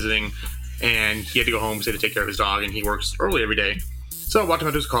Clark was visiting, and he had to go home because he had to take care of his dog, and he works early every day. So I walked him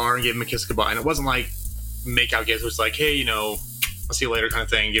out to his car and gave him a kiss goodbye, and it wasn't like make out kiss. It was like, hey, I'll see you later kind of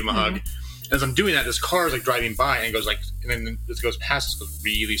thing, give him a hug. And as I'm doing that, this car is like driving by, and it goes like, and then it goes past us, goes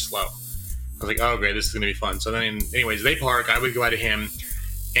really slow. I was like, oh great, this is gonna be fun. So then anyways, they park, I would go out to him,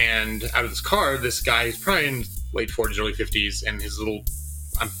 and out of this car, this guy, he's probably in late 40s, early 50s, and his little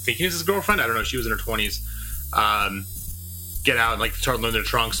I'm thinking is his girlfriend. I don't know. She was in her 20s. Get out and like start unloading their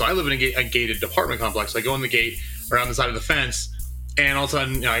trunk. So I live in a gated apartment complex. So I go in the gate around the side of the fence, and all of a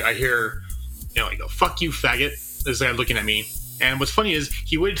sudden, I hear, I go, "Fuck you, faggot." This guy looking at me. And what's funny is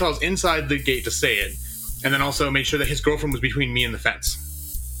he waited till I was inside the gate to say it, and then also made sure that his girlfriend was between me and the fence.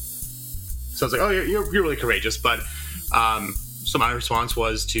 So I was like, "Oh, you're really courageous." But so my response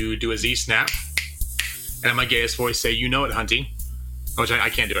was to do a Z snap, and in my gayest voice say, "You know it, hunty," which I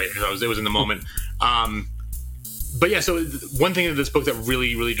can't do it because it was in the moment. But yeah, so one thing in this book that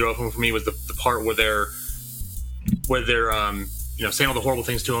really, really drove home for me was the part where they're saying all the horrible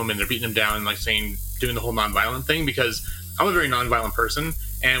things to him, and they're beating him down and like doing the whole nonviolent thing, because I'm a very nonviolent person,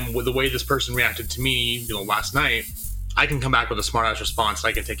 and with the way this person reacted to me, last night, I can come back with a smart ass response.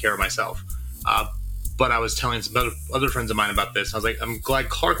 I can take care of myself. But I was telling some other friends of mine about this. I was like, I'm glad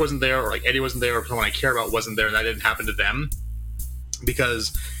Clark wasn't there, or like Eddie wasn't there, or someone I care about wasn't there, and that didn't happen to them,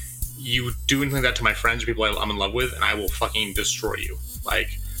 because you do anything like that to my friends or people I'm in love with, and I will fucking destroy you. Like,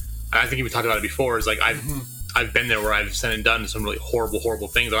 I think we talked about it before. Is like I've been there where I've said and done some really horrible, horrible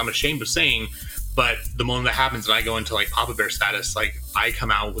things that I'm ashamed of saying. But the moment that happens, and I go into like Papa Bear status, like I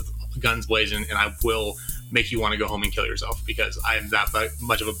come out with guns blazing, and I will make you want to go home and kill yourself, because I am that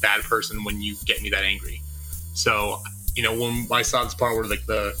much of a bad person when you get me that angry. So, when I saw this part where like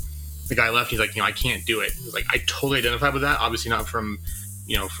the guy left, he's like, I can't do it. It's like I totally identify with that. Obviously not from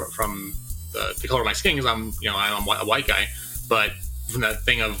from the color of my skin, because I'm a white guy, but from that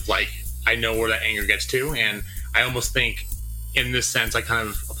thing of like, I know where that anger gets to, and I almost think in this sense I kind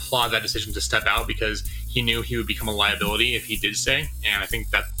of applaud that decision to step out, because he knew he would become a liability if he did stay. And I think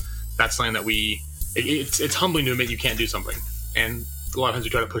that's something that it's humbling to admit you can't do something, and a lot of times we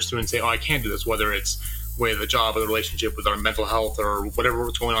try to push through and say, I can't do this, whether it's with a job or the relationship, with our mental health, or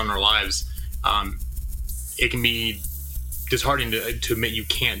whatever's going on in our lives. It can be disheartening to admit you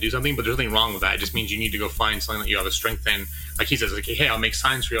can't do something, but there's nothing wrong with that. It just means you need to go find something that you have a strength in. Like he says, like, hey, I'll make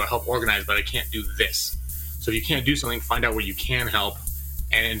signs for you, I'll help organize, but I can't do this. So if you can't do something, find out where you can help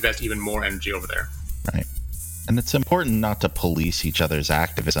and invest even more energy over there. Right. And it's important not to police each other's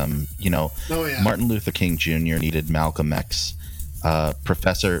activism. Martin Luther King Jr. needed Malcolm X.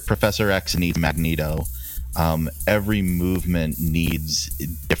 Professor X needs Magneto. Every movement needs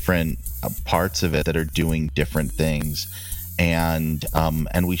different parts of it that are doing different things. And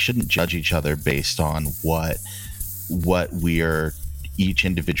we shouldn't judge each other based on what we're each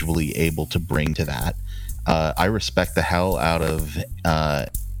individually able to bring to that. I respect the hell out of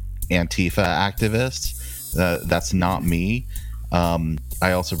Antifa activists. That's not me.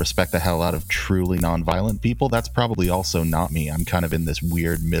 I also respect the hell out of truly nonviolent people. That's probably also not me. I'm kind of in this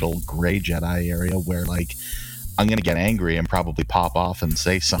weird middle gray Jedi area where like I'm gonna get angry and probably pop off and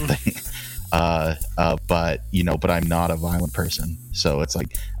say something. But I'm not a violent person. So it's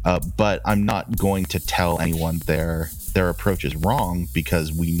like, but I'm not going to tell anyone their approach is wrong,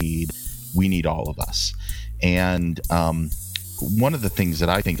 because we need all of us. And one of the things that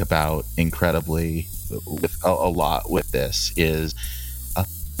I think about incredibly with a lot with this is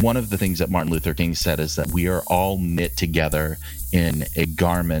one of the things that Martin Luther King said is that we are all knit together in a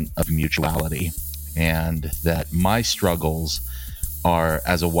garment of mutuality, and that my struggles are,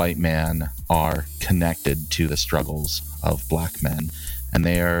 as a white man, are connected to the struggles of black men, and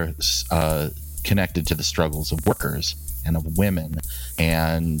they are connected to the struggles of workers and of women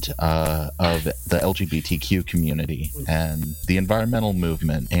and of the LGBTQ community and the environmental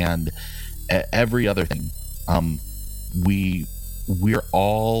movement and every other thing. We're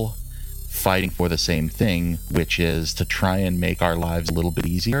all fighting for the same thing, which is to try and make our lives a little bit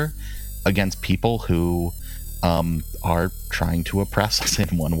easier against people who are trying to oppress us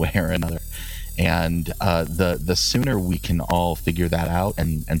in one way or another. And the sooner we can all figure that out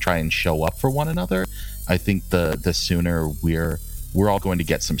and try and show up for one another, I think the sooner we're all going to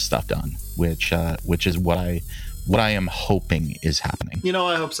get some stuff done, which is what I am hoping is happening.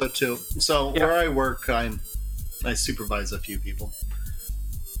 I hope so too. So where I work, I supervise a few people,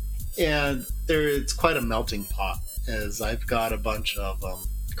 and it's quite a melting pot, as I've got a bunch of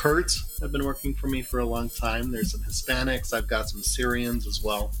Kurds have been working for me for a long time. There's some Hispanics. I've got some Syrians as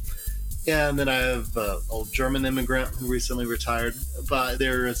well. And then I have an old German immigrant who recently retired. But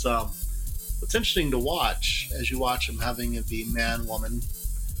there's what's interesting to watch, as you watch them, having it be man, woman,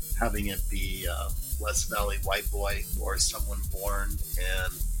 having it be West Valley white boy, or someone born.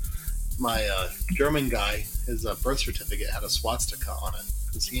 And my German guy, his birth certificate had a swastika on it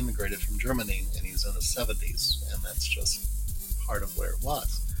because he immigrated from Germany and he's in his 70s, and that's just part of where it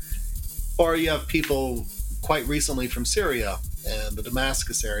was. Or you have people quite recently from Syria and the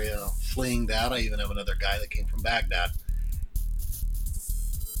Damascus area fleeing that. I even have another guy that came from Baghdad.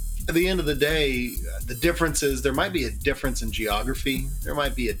 at the end of the day, the difference is there might be a difference in geography. There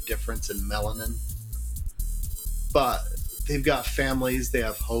might be a difference in melanin. But they've got families, they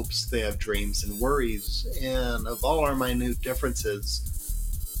have hopes, they have dreams and worries. And of all our minute differences,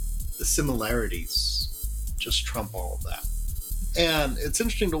 the similarities just trump all of that. And it's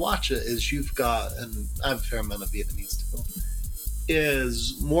interesting to watch it as you've got, and I have a fair amount of Vietnamese too,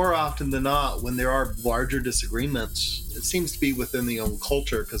 is more often than not when there are larger disagreements, it seems to be within the own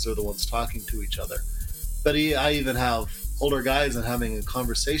culture because they're the ones talking to each other. But I even have older guys and having a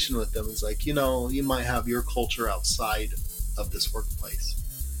conversation with them. It's like, you know, you might have your culture outside of this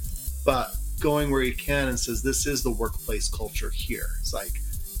workplace, but going where you can and says, this is the workplace culture here. It's like,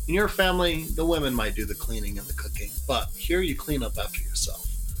 in your family, the women might do the cleaning and the cooking, but here you clean up after yourself.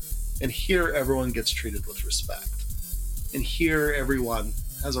 And here everyone gets treated with respect. And here everyone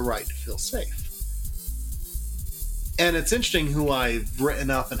has a right to feel safe. And it's interesting who I've written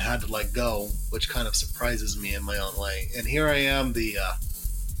up and had to let go, which kind of surprises me in my own way. And here I am, the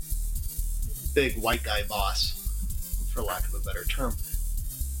big white guy boss, for lack of a better term.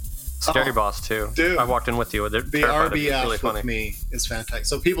 Scary boss too. Dude, I walked in with you. They're the RBF really with me is fantastic.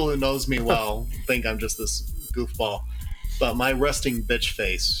 So people who knows me well think I'm just this goofball, but my resting bitch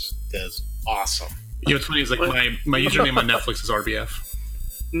face is awesome. You know what's funny is like my username on Netflix is RBF.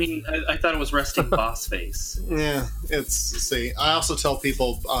 I mean, I thought it was resting boss face. Yeah, see, I also tell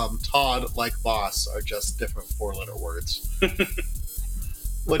people Todd, like boss, are just different 4-letter words.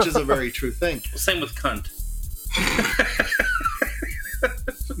 Which is a very true thing. Same with cunt.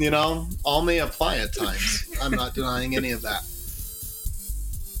 You know, all may apply at times. I'm not denying any of that.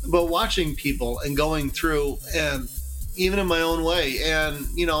 But watching people and going through, and even in my own way, and,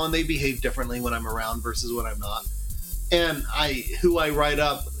 you know, and they behave differently when I'm around versus when I'm not. And who I write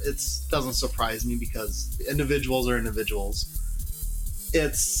up, it doesn't surprise me because individuals are individuals.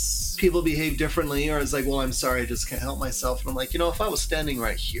 It's people behave differently, or it's like, well, I'm sorry, I just can't help myself. And I'm like, you know, if I was standing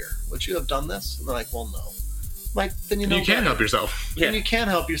right here, would you have done this? And they're like, well, no. Like, then you know you can help yourself. Yeah. And you can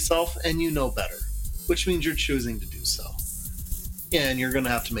help yourself, and you know better, which means you're choosing to do so. And you're going to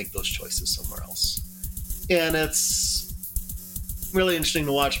have to make those choices somewhere else. And it's really interesting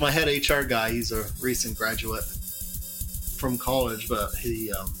to watch. My head HR guy, he's a recent graduate from college, but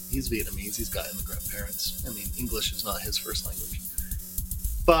he's Vietnamese. He's got immigrant parents. I mean, English is not his first language.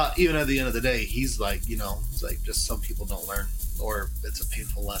 But even at the end of the day, he's like, you know, it's like just some people don't learn, or it's a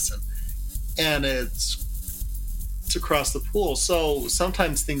painful lesson. And it's across the pool. So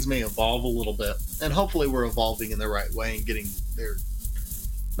sometimes things may evolve a little bit, and hopefully we're evolving in the right way and getting there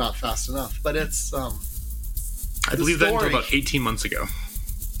not fast enough. But it's I believe that until about 18 months ago.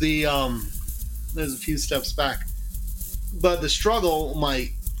 There's a few steps back. But the struggle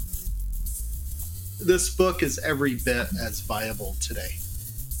this book is every bit as viable today,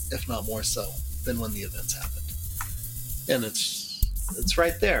 if not more so, than when the events happened. And it's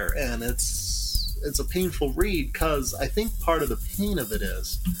right there, and it's a painful read because I think part of the pain of it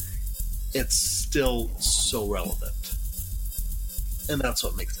is it's still so relevant, and that's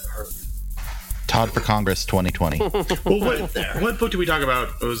what makes it hurt. Todd for Congress 2020. Well, what book did we talk about?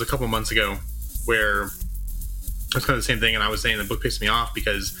 It was a couple months ago where it's kind of the same thing, and I was saying the book pissed me off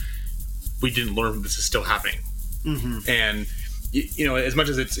because we didn't learn this is still happening. Mm-hmm. And you know, as much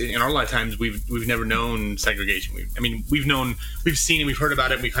as it's in our lifetimes, we've never known segregation. We've seen it, we've heard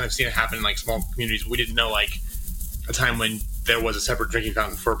about it, and we've kind of seen it happen in like small communities. We didn't know like a time when there was a separate drinking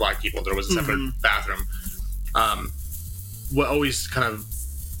fountain for Black people, there was a separate bathroom. What always kind of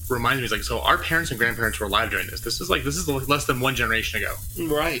reminds me is like, so our parents and grandparents were alive during this. This is less than one generation ago,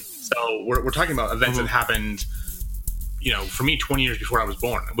 right? So we're talking about events that happened, you know, for me 20 years before I was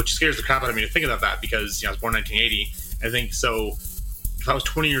born, which scares the crap out of me to think about that because, you know, I was born in 1980. I think so. If I was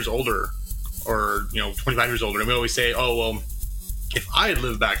 20 years older, or, you know, 25 years older, and we always say, oh, well, if I had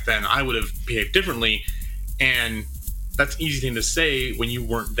lived back then, I would have behaved differently. And that's an easy thing to say when you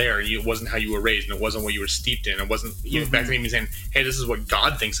weren't there. It wasn't how you were raised, and it wasn't what you were steeped in. It wasn't, you know, back then even saying, hey, this is what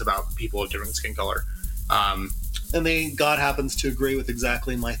God thinks about people of different skin color. And then God happens to agree with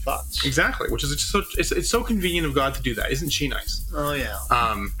exactly my thoughts. Exactly, which is it's so convenient of God to do that. Isn't she nice? Oh, yeah.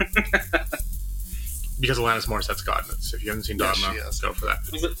 Because Alanis Morissette's God. If you haven't seen Dogma, go for that.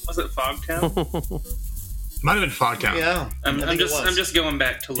 Was it Fogtown? Might have been Fogtown. Yeah, I'm just going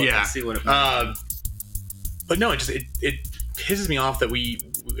back to look and see what it was. But no, it pisses me off that we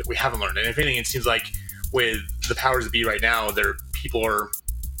haven't learned. And if anything, it seems like with the powers that be right now, people are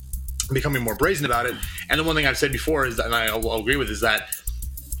becoming more brazen about it. And the one thing I've said before is, and I'll agree with, is that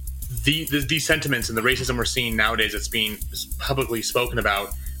these sentiments and the racism we're seeing nowadays that's being publicly spoken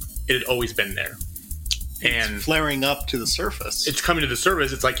about, it had always been there. and flaring up to the surface. It's coming to the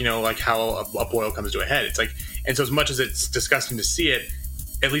surface. It's like, like how a boil comes to a head. It's like, and so as much as it's disgusting to see it,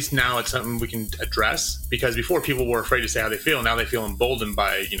 at least now it's something we can address, because before people were afraid to say how they feel. Now they feel emboldened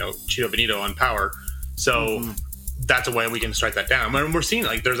by, Cheeto Benito on Power. So that's a way we can strike that down. I mean, we're seeing,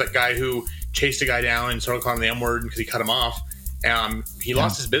 like, there's that guy who chased a guy down and started calling him the M-word because he cut him off. He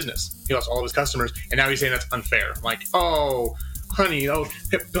lost his business. He lost all of his customers. And now he's saying that's unfair. I'm like, oh, honey,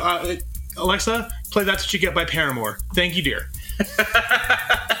 Alexa, play That's What You Get by Paramore. Thank you, dear.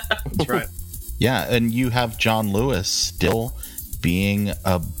 That's right. Yeah, and you have John Lewis still being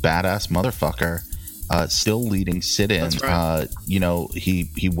a badass motherfucker, still leading sit-ins. That's right.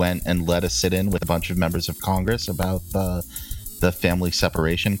 He went and led a sit-in with a bunch of members of Congress about the family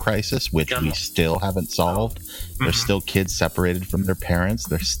separation crisis, which we still haven't solved. There's still kids separated from their parents.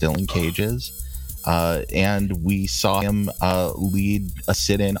 They're still in cages. And we saw him lead a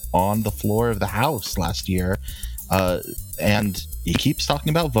sit-in on the floor of the House last year. And he keeps talking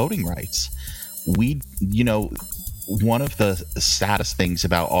about voting rights. One of the saddest things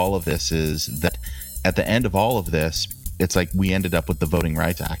about all of this is that at the end of all of this, it's like we ended up with the Voting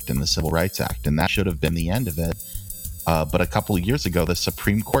Rights Act and the Civil Rights Act, and that should have been the end of it. But a couple of years ago, the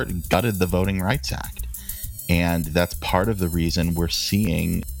Supreme Court gutted the Voting Rights Act. And that's part of the reason we're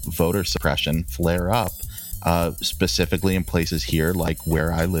seeing voter suppression flare up, specifically in places here like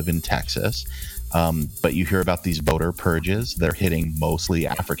where I live in Texas. But you hear about these voter purges. They're hitting mostly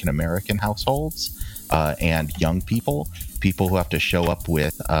African-American households and young people who have to show up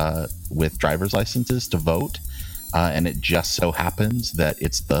with driver's licenses to vote. And it just so happens that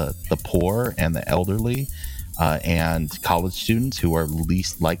it's the poor and the elderly and college students who are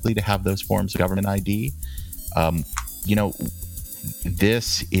least likely to have those forms of government ID.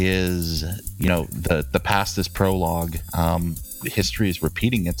 This is, the past is prologue. History is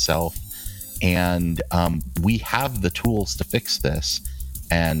repeating itself. And we have the tools to fix this,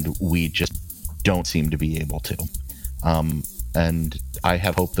 and we just don't seem to be able to. And I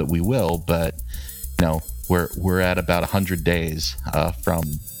have hope that we will, but we're at about 100 days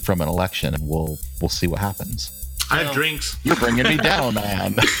from an election, and we'll see what happens. I have drinks. You're bringing me down,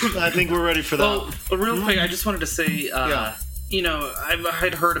 man. I think we're ready for that. Well, real quick, I just wanted to say,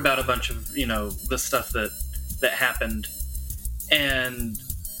 I'd heard about a bunch of the stuff that happened, and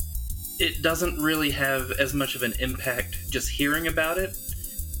it doesn't really have as much of an impact just hearing about it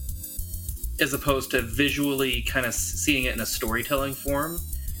as opposed to visually kind of seeing it in a storytelling form.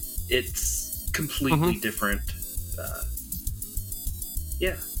 It's completely different.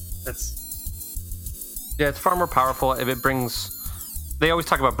 It's far more powerful if it brings... They always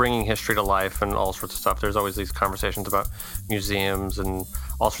talk about bringing history to life and all sorts of stuff. There's always these conversations about museums and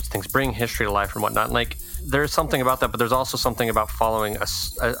all sorts of things, bringing history to life and whatnot. Like, there's something about that, but there's also something about following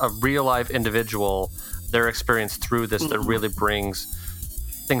a real life individual, their experience through this that really brings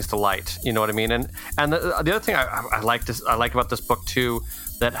things to light. You know what I mean? And the other thing I like about this book too,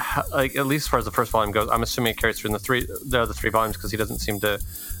 that like, at least as far as the first volume goes, I'm assuming it carries through in the other three volumes because he doesn't seem to,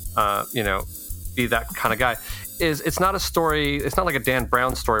 be that kind of guy. It's not a story. It's not like a Dan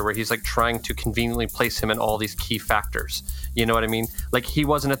Brown story where he's like trying to conveniently place him in all these key factors. You know what I mean? Like, he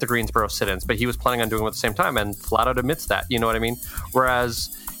wasn't at the Greensboro sit-ins, but he was planning on doing it at the same time and flat out admits that. You know what I mean? Whereas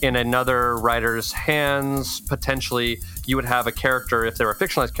in another writer's hands, potentially you would have a character, if they were a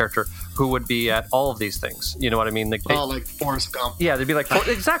fictionalized character, who would be at all of these things. You know what I mean? Like Forrest Gump. Yeah, they'd be like,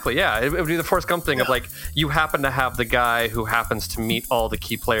 exactly, yeah. It would be the Forrest Gump thing of like, you happen to have the guy who happens to meet all the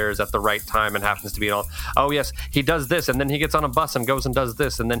key players at the right time and happens to be all, oh yes, he does this, and then he gets on a bus and goes and does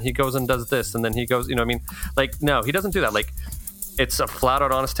this, and then he goes and does this, and then he goes, you know what I mean? Like, no, he doesn't do that. Like, it's a flat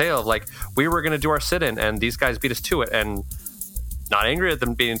out honest tale of like, we were going to do our sit-in and these guys beat us to it, and not angry at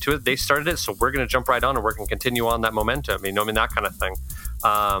them being into it. They started it, so we're going to jump right on and we're going to continue on that momentum. You know, I mean, that kind of thing.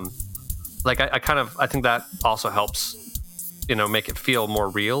 I think that also helps, make it feel more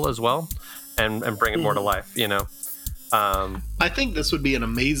real as well, and bring it more to life. I think this would be an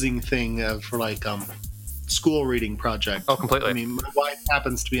amazing thing for like school reading project. Oh, completely. I mean, my wife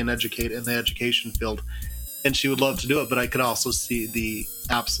happens to be in the education field, and she would love to do it, but I could also see the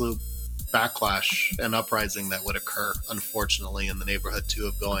absolute backlash and uprising that would occur, unfortunately, in the neighborhood too,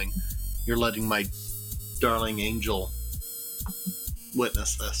 of going, you're letting my darling angel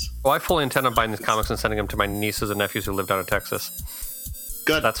witness this. Well, I fully intend on buying these comics and sending them to my nieces and nephews who live down in Texas.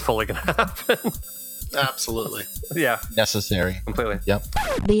 Good. That's fully going to happen. Absolutely. Yeah. Necessary. Completely. Yep.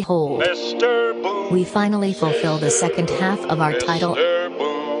 Behold, we finally fulfill the second half of our title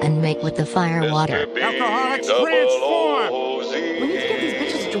and make with the fire water. Alcoholics transform! We need to get these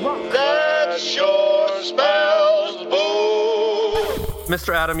bitches drunk. That sure smells booze.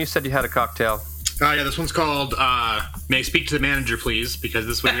 Mr. Adam, you said you had a cocktail. Yeah, this one's called May I Speak to the Manager, Please? Because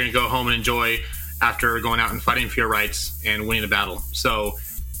this is what you're going to go home and enjoy after going out and fighting for your rights and winning the battle. So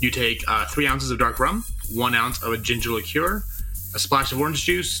you take 3 ounces of dark rum, 1 ounce of a ginger liqueur, a splash of orange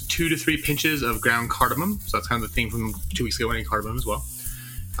juice, 2 to 3 pinches of ground cardamom. So that's kind of the thing from 2 weeks ago, winning cardamom as well.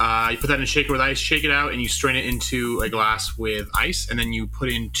 You put that in a shaker with ice, shake it out, and you strain it into a glass with ice, and then you put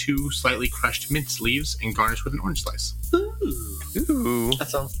in 2 slightly crushed mint leaves and garnish with an orange slice. Ooh. That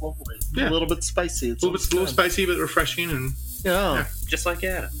sounds lovely. Yeah. A little bit spicy. A little spicy, but refreshing, and yeah. Just like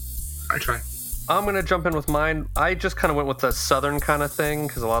Adam. I try. I'm going to jump in with mine. I just kind of went with the southern kind of thing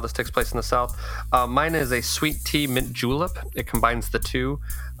because a lot of this takes place in the south. Mine is a sweet tea mint julep. It combines the two,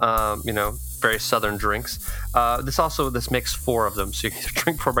 very southern drinks. This makes 4 of them. So you can either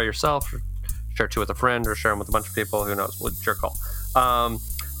drink 4 by yourself, or share 2 with a friend, or share them with a bunch of people. Who knows? It's your call.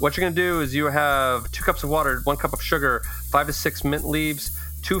 What you're going to do is you have 2 cups of water, 1 cup of sugar, 5 to 6 mint leaves,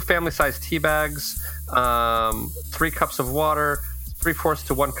 2 family-sized tea bags, 3 cups of water, 3/4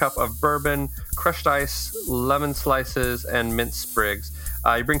 to 1 cup of bourbon, crushed ice, lemon slices, and mint sprigs.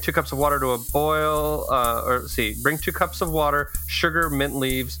 You bring 2 cups of water to a boil, bring 2 cups of water, sugar, mint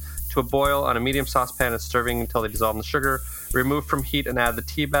leaves to a boil on a medium saucepan and stirring until they dissolve in the sugar. Remove from heat and add the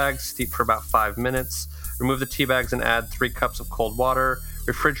tea bags. Steep for about 5 minutes. Remove the tea bags and add 3 cups of cold water.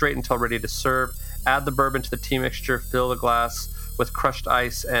 Refrigerate until ready to serve. Add the bourbon to the tea mixture. Fill the glass with crushed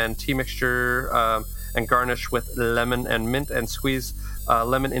ice and tea mixture, and garnish with lemon and mint, and squeeze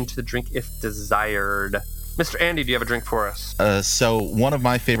lemon into the drink if desired. Mr. Andy, do you have a drink for us? So one of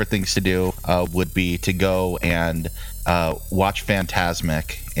my favorite things to do would be to go and watch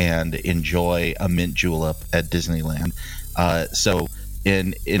Fantasmic and enjoy a mint julep at Disneyland. So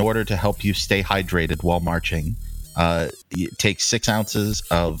in order to help you stay hydrated while marching, you take 6 ounces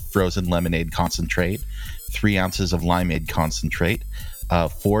of frozen lemonade concentrate, 3 ounces of limeade concentrate,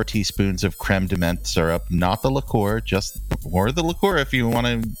 4 teaspoons of creme de menthe syrup, not the liqueur, just pour the liqueur if you want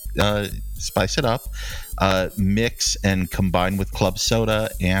to spice it up. Mix and combine with club soda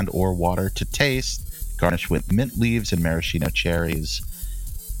and or water to taste. Garnish with mint leaves and maraschino cherries.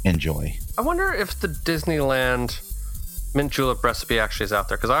 Enjoy. I wonder if the Disneyland mint julep recipe actually is out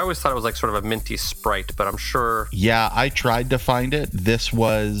there, because I always thought it was like sort of a minty Sprite, but I'm sure. Yeah, I tried to find it. This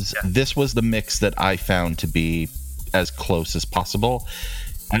was the mix that I found to be as close as possible.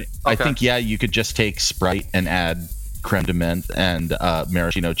 I think, you could just take Sprite and add creme de menthe and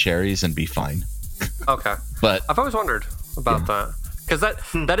maraschino cherries and be fine. Okay. But I've always wondered about that, because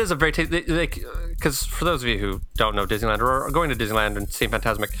that is a very because for those of you who don't know Disneyland or are going to Disneyland and seeing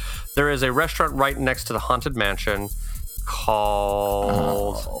Fantasmic, there is a restaurant right next to the Haunted Mansion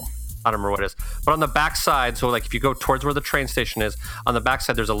called I don't remember what it is, but on the backside, so like if you go towards where the train station is, on the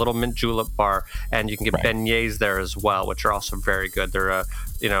backside there's a little mint julep bar, and you can get beignets there as well, which are also very good. They're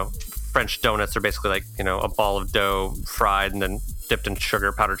French donuts. They're basically like a ball of dough fried and then dipped in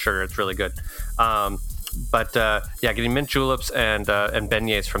powdered sugar. It's really good. Getting mint juleps and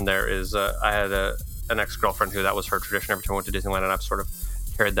beignets from there is I had an ex-girlfriend who that was her tradition every time I went to Disneyland, and I've sort of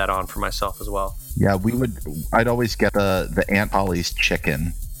carried that on for myself as well. Yeah, I'd always get the Aunt Ollie's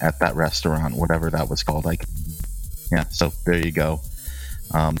chicken at that restaurant, whatever that was called. So there you go.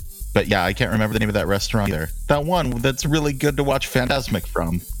 But yeah, I can't remember the name of that restaurant either. That one that's really good to watch Fantasmic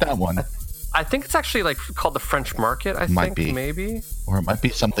from. That one. I think it's actually like called the French Market. Maybe, or it might be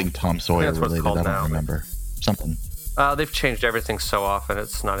something Tom Sawyer related. I don't remember. Something. They've changed everything so often,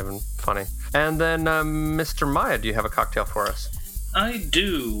 it's not even funny. And then, Mr. Maya, do you have a cocktail for us? I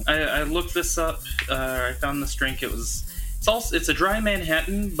do. I looked this up. I found this drink. It's a dry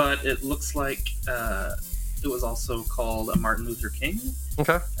Manhattan, but it looks like it was also called a Martin Luther King.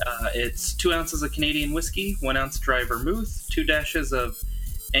 Okay. It's 2 ounces of Canadian whiskey, 1 ounce dry vermouth, 2 dashes of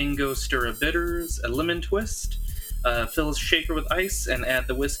Angostura bitters, a lemon twist. Fill a shaker with ice and add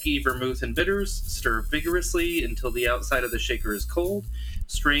the whiskey, vermouth, and bitters. Stir vigorously until the outside of the shaker is cold.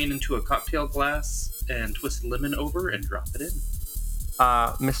 Strain into a cocktail glass and twist lemon over and drop it in.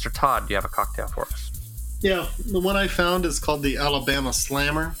 Mr. Todd, do you have a cocktail for us? Yeah, the one I found is called the Alabama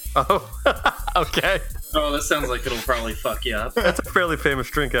Slammer. Oh, okay. Oh, that sounds like it'll probably fuck you up. That's a fairly famous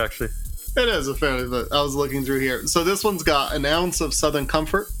drink, actually. It is a fairly, but I was looking through here. So this one's got 1 ounce of Southern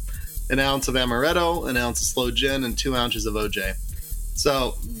Comfort, 1 ounce of Amaretto, 1 ounce of Sloe Gin, and 2 ounces of OJ.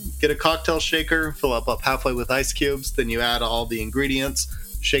 So get a cocktail shaker, fill up halfway with ice cubes, then you add all the ingredients,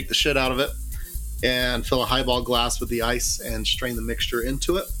 shake the shit out of it, and fill a highball glass with the ice and strain the mixture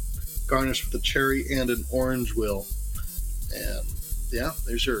into it. Garnish with a cherry and an orange will. And yeah,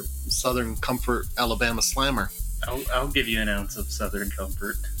 there's your Southern Comfort Alabama Slammer. I'll give you 1 ounce of Southern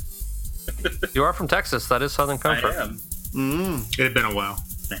Comfort. You are from Texas. That is Southern Comfort. I am. It had been a while.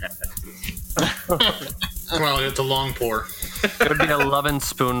 Well, it's a long pour. It would be a lovin'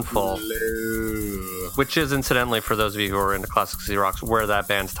 spoonful. Which is, incidentally, for those of you who are into Classic Xerox, where that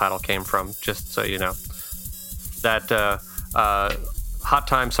band's title came from, just so you know. That Hot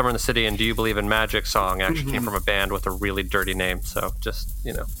Time, Summer in the City, and Do You Believe in Magic song actually came from a band with a really dirty name. So just,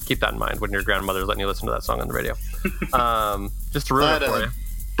 keep that in mind when your grandmother's letting you listen to that song on the radio. Just to ruin it for you.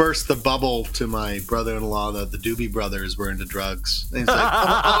 Burst the bubble to my brother-in-law that the Doobie Brothers were into drugs. And he's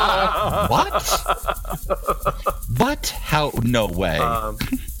like, what? What? How? No way.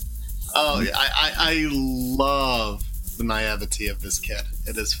 I love the naivety of this kid.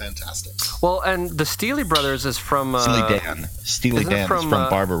 It is fantastic. Well, and the Steely Brothers is from... Steely Dan from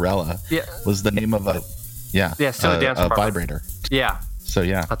Barbarella. Yeah. Was the name of a... Yeah. Yeah, Steely Dan's a vibrator. Yeah. So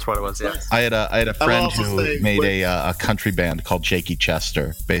yeah, that's what it was. Yeah, I had a friend who made a country band called Shaky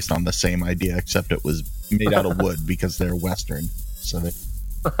Chester based on the same idea, except it was made out of wood because they're Western. So they.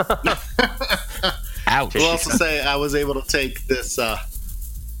 Ouch. We'll also say I was able to take this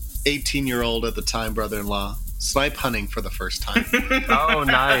 18-year-old at the time brother-in-law snipe hunting for the first time. Oh,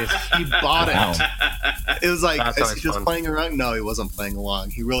 nice! He bought it. Wow. It was like as he was playing around. No, he wasn't playing along.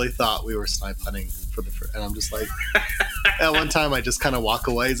 He really thought we were snipe hunting for the first. And I'm just like, at one time I just kind of walk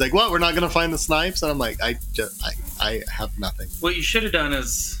away. He's like, "What? We're not going to find the snipes?" And I'm like, I have nothing. What you should have done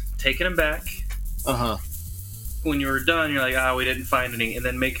is taken him back. When you were done, you're like, we didn't find any, and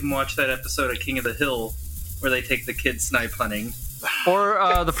then make him watch that episode of King of the Hill where they take the kids snipe hunting,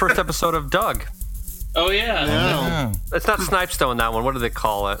 or the first episode of Doug. Oh yeah. It's not snipes though in that one. What do they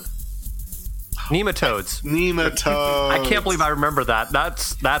call it? Nematodes. Nematodes. I can't believe I remember that.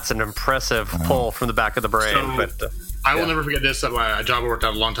 That's an impressive pull from the back of the brain. So, I will never forget this. A job I worked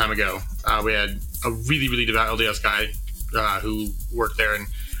out a long time ago. We had a really, really devout LDS guy who worked there, and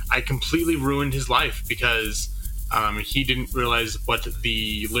I completely ruined his life because he didn't realize what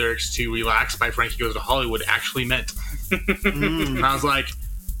the lyrics to "Relax" by Frankie Goes to Hollywood actually meant. And I was like,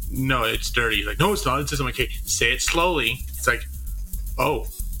 "No, it's dirty." He's like, "No, it's not." It says, "I'm like, okay, say it slowly." It's like,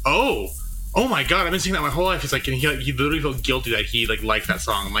 oh my god, I've been singing that my whole life. It's like, and he literally felt guilty that he liked that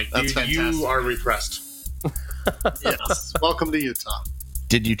song. I'm like, dude, you are repressed. Yes. Welcome to Utah.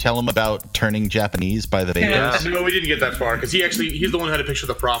 Did you tell him about turning Japanese by the Beatles? No, we didn't get that far because he's the one who had a picture of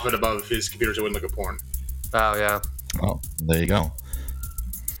the prophet above his computer so it wouldn't look at porn. Oh yeah. Oh, there you go.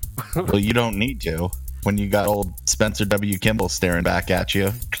 Well, you don't need to. When you got old Spencer W. Kimball staring back at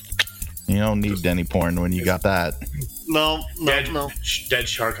you, you don't need any porn when you got that. No. Dead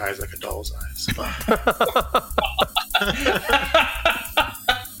shark eyes like a doll's eyes.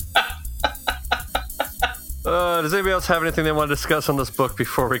 Does anybody else have anything they want to discuss on this book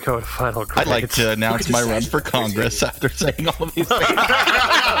before we go to final grades? I'd like to announce my run for Congress after saying all of these things.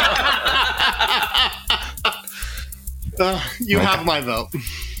 You have my vote.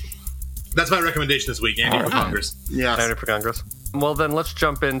 That's my recommendation this week, Andy for Congress. Yes. Andy for Congress. Well, then let's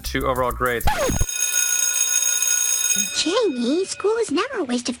jump into overall grades. Jamie, school is never a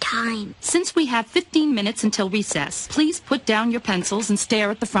waste of time. Since we have 15 minutes until recess, please put down your pencils and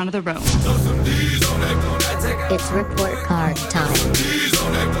stare at the front of the room. It's report card time.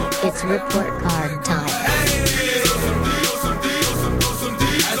 It's report card time.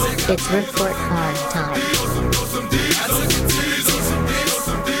 It's report card time.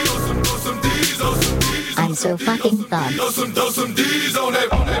 I'm so fucking fun.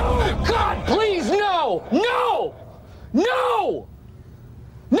 God, please, no! No! No!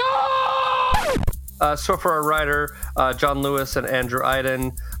 No! So for our writer, John Lewis and Andrew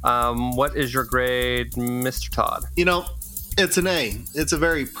Iden, what is your grade, Mr. Todd? It's an A. It's a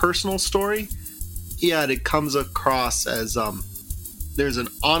very personal story. Yeah, it comes across as there's an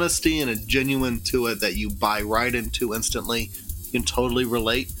honesty and a genuine to it that you buy right into instantly. You can totally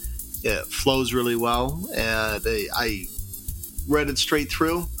relate. It flows really well, and I read it straight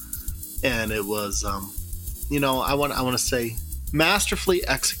through, and it was, I want to say, masterfully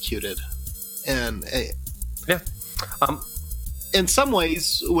executed, and in some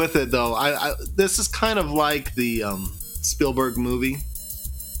ways with it though, this is kind of like the Spielberg movie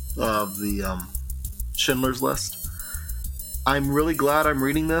of the Schindler's List. I'm really glad I'm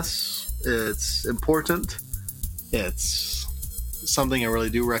reading this. It's important. It's something I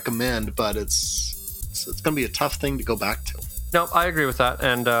really do recommend, but it's going to be a tough thing to go back to. No, I agree with that,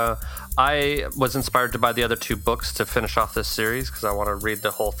 and I was inspired to buy the other two books to finish off this series because I want to read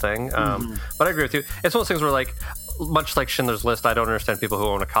the whole thing. But I agree with you. It's one of those things where, much like Schindler's List, I don't understand people who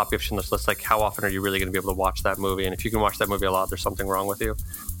own a copy of Schindler's List. How often are you really going to be able to watch that movie? And if you can watch that movie a lot, there's something wrong with you.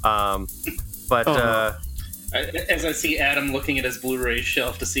 As I see Adam looking at his Blu-ray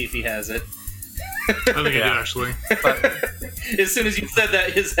shelf to see if he has it. I think I do, actually. As soon as you said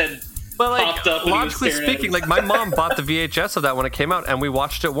that, his head But popped up. And logically he was staring speaking, at us. like my mom bought the VHS of that when it came out, and we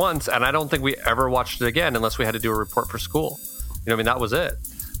watched it once, and I don't think we ever watched it again unless we had to do a report for school. You know what I mean? That was it.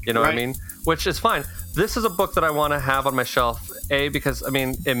 You know what I mean? Which is fine. This is a book that I want to have on my shelf, because, I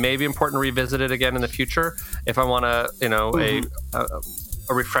mean, it may be important to revisit it again in the future if I want to, you know,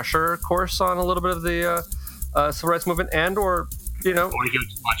 a refresher course on a little bit of the civil rights movement, and or, you know... Or you could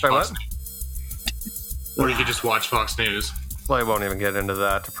just watch Fox News. Or you could just watch Fox News. Well, I won't even get into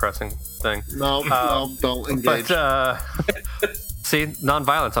that depressing thing. No, don't engage. But, see,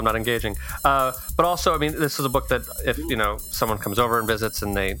 nonviolence, I'm not engaging. But also, I mean, this is a book that if, you know, someone comes over and visits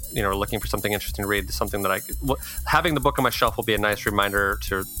and they, you know, are looking for something interesting to read, something that having the book on my shelf will be a nice reminder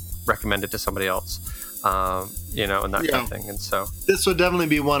to recommend it to somebody else, you know, and that kind of thing. And so this would definitely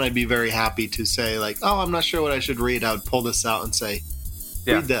be one I'd be very happy to say, like, oh, I'm not sure what I should read. I would pull this out and say,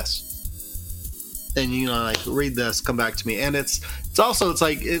 read this. And, you know, like, read this, come back to me. And it's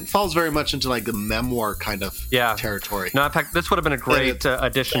like, it falls very much into, like, the memoir kind of territory. No, in fact, this would have been a great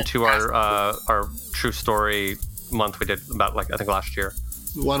addition to our True Story month we did about, like, I think last year.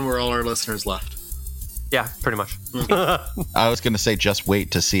 One where all our listeners left. Yeah, pretty much. I was going to say, just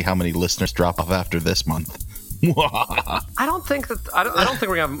wait to see how many listeners drop off after this month. I don't think we're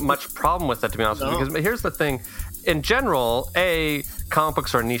going to have much problem with that, to be honest with you. Because here's the thing. In general, comic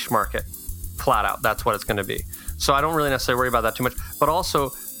books are a niche market. Flat out, that's what it's going to be. So I don't really necessarily worry about that too much. But also,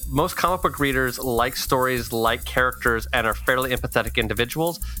 most comic book readers like stories, like characters, and are fairly empathetic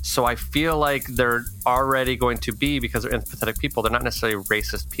individuals. So I feel like they're already going to be, because they're empathetic people, they're not necessarily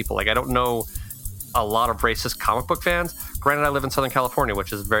racist people. Like, I don't know a lot of racist comic book fans. Granted, I live in Southern California,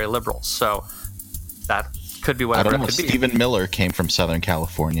 which is very liberal. So that could be whatever I don't know. it could be. Stephen Miller came from Southern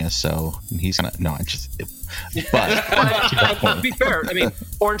California, so he's gonna. No, I just. But to be fair, I mean,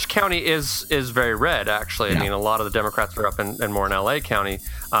 Orange County is very red. Actually, I mean, a lot of the Democrats are up in more in LA County.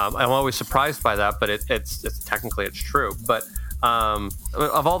 I'm always surprised by that, but it's technically it's true. But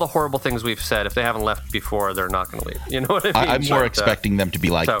of all the horrible things we've said, if they haven't left before, they're not going to leave. You know what I mean? I'm more expecting them to be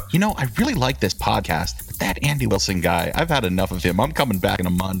like, you know, I really like this podcast, but that Andy Wilson guy, I've had enough of him. I'm coming back in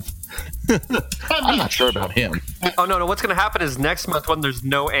a month. I'm not sure about him. Oh no! What's going to happen is next month when there's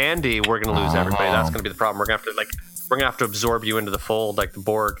no Andy, we're going to lose everybody. That's going to be the problem. We're going to have to absorb you into the fold like the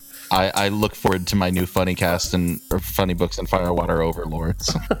Borg. I look forward to my new funny cast or funny books and Firewater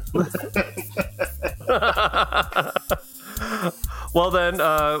Overlords. Well then,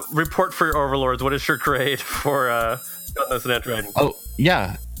 report for your Overlords. What is your grade for Gutless and Android? Oh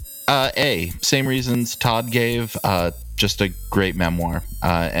yeah, A. Same reasons Todd gave. Just a great memoir,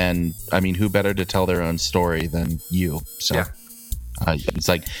 and I mean, who better to tell their own story than you? So it's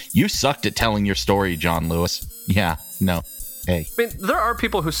like, you sucked at telling your story, John Lewis. Yeah, no, hey. I mean, there are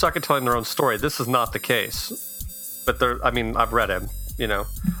people who suck at telling their own story. This is not the case, but I've read him. You know,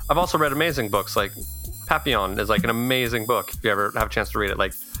 I've also read amazing books. Like Papillon is like an amazing book. If you ever have a chance to read it,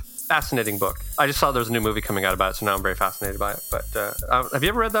 like fascinating book. I just saw there's a new movie coming out about it, so now I'm very fascinated by it. But have you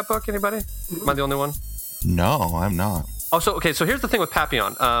ever read that book? Anybody? Am I the only one? No, I'm not. Oh, so here's the thing with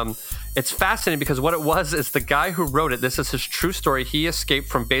Papillon. It's fascinating because what it was is the guy who wrote it, this is his true story. He escaped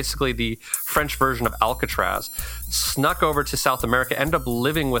from basically the French version of Alcatraz, snuck over to South America, ended up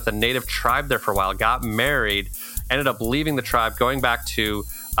living with a native tribe there for a while, got married, ended up leaving the tribe, going back to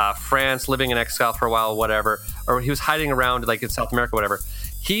France, living in exile for a while, whatever. Or he was hiding around like in South America, whatever.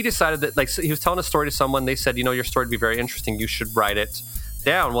 He decided that, like, so he was telling a story to someone. They said, you know, your story would be very interesting. You should write it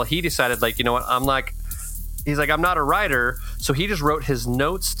down. Well, he decided, like, you know what, he's like, I'm not a writer. So he just wrote his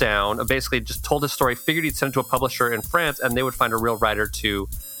notes down, basically just told his story, figured he'd send it to a publisher in France, and they would find a real writer to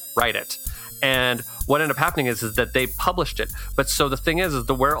write it. And what ended up happening is that they published it. But so the thing is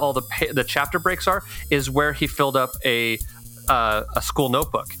where all the chapter breaks are is where he filled up a school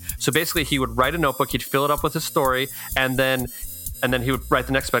notebook. So basically he would write a notebook, he'd fill it up with his story, and then he would write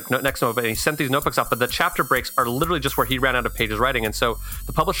the next notebook, and he sent these notebooks out. But the chapter breaks are literally just where he ran out of pages writing. And so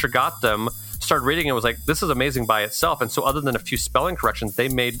the publisher got them, started reading it, and was like, this is amazing by itself. And so other than a few spelling corrections, they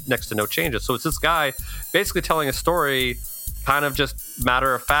made next to no changes. So it's this guy basically telling a story, kind of just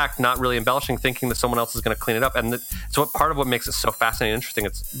matter of fact, not really embellishing, thinking that someone else is going to clean it up. And it's part of what makes it so fascinating and interesting.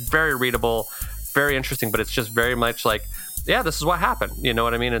 It's very readable, very interesting, but it's just very much like, yeah, this is what happened. You know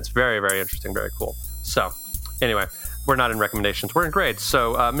what I mean? It's very, very interesting, very cool. So anyway, we're not in recommendations. We're in grades.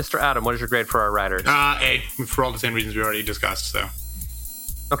 So, Mr. Adam, what is your grade for our writers? A, for all the same reasons we already discussed. So,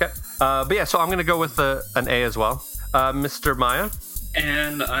 okay. But yeah, so I'm going to go with an A as well. Mr. Maya?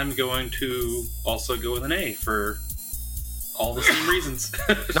 And I'm going to also go with an A for all the same reasons.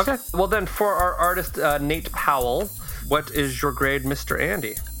 Okay. Well, then for our artist, Nate Powell, what is your grade, Mr.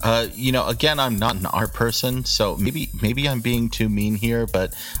 Andy? Again, I'm not an art person, so maybe I'm being too mean here,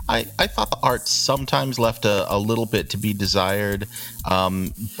 but I thought the art sometimes left a little bit to be desired,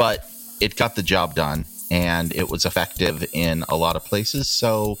 but it got the job done, and it was effective in a lot of places,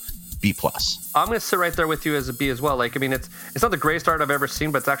 so B+. I'm going to sit right there with you as a B as well. Like, I mean, it's not the greatest art I've ever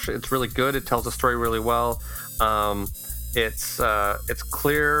seen, but it's really good. It tells the story really well. It's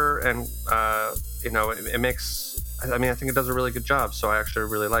clear, and it makes. I mean, I think it does a really good job. So I actually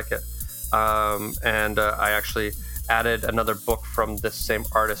really like it. And I actually added another book from this same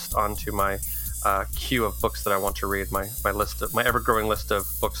artist onto my queue of books that I want to read. My ever-growing list of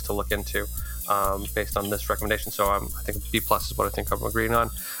books to look into. Based on this recommendation, so I think B+ is what I think I'm agreeing on.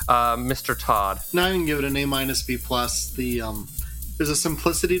 Mr. Todd. No, I can give it an A-, B+. There's a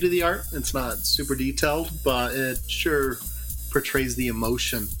simplicity to the art. It's not super detailed, but it sure portrays the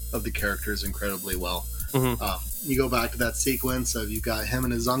emotion of the characters incredibly well. Mm-hmm. You go back to that sequence of you've got him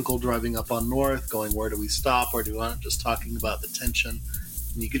and his uncle driving up on North, going, where do we stop, or do we want just talking about the tension?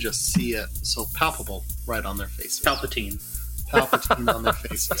 And you could just see it so palpable right on their faces. Palpatine on their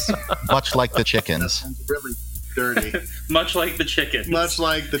faces. Much like the chickens. Really dirty. Much like the chickens.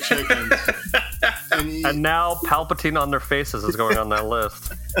 And now Palpatine on their faces is going on that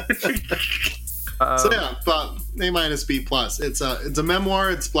list. But A- B+. It's a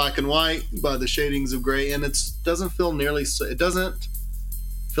memoir. It's black and white, but the shadings of gray, and it doesn't feel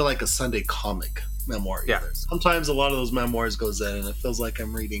like a Sunday comic memoir either. Sometimes a lot of those memoirs goes in, and it feels like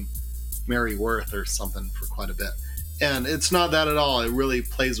I'm reading Mary Worth or something for quite a bit. And it's not that at all. It really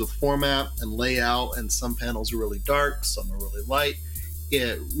plays with format and layout, and some panels are really dark, some are really light.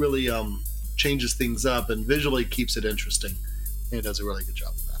 It really changes things up and visually keeps it interesting. And it does a really good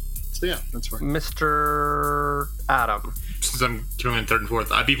job of that. So yeah, that's right. Mr. Adam. Since I'm doing in third and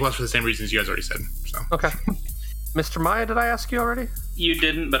fourth, B+ for the same reasons you guys already said. So okay. Mr. Maya, did I ask you already? You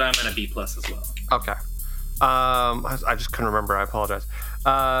didn't, but I'm at a B+ as well. Okay. I just couldn't remember. I apologize.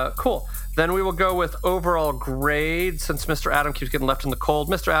 Cool. Then we will go with overall grade, since Mr. Adam keeps getting left in the cold.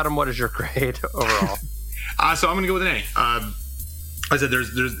 Mr. Adam, what is your grade overall? So I'm going to go with an A. I said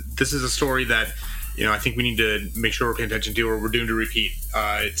this is a story that I think we need to make sure we're paying attention to, or we're doomed to repeat.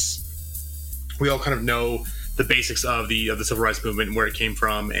 We all kind of know the basics of the civil rights movement and where it came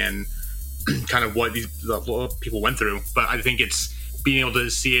from, and kind of what people went through. But I think it's being able to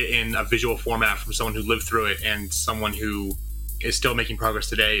see it in a visual format from someone who lived through it and someone who is still making progress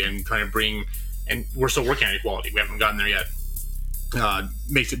today and trying to bring, and we're still working on equality. We haven't gotten there yet.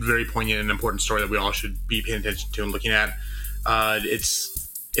 Makes it very poignant and important story that we all should be paying attention to and looking at. It's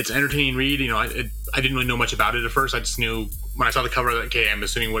an entertaining read. I didn't really know much about it at first. I just knew when I saw the cover that, okay, I'm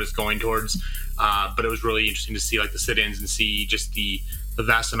assuming what it's going towards. But it was really interesting to see like the sit-ins and see just the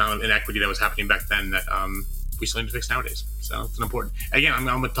vast amount of inequity that was happening back then that we still need to fix nowadays. So it's an important. Again,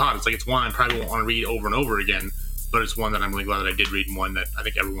 I'm with Todd. It's one I probably won't want to read over and over again, but it's one that I'm really glad that I did read, and one that I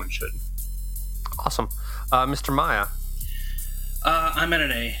think everyone should. Awesome. Mr. Maya. I'm at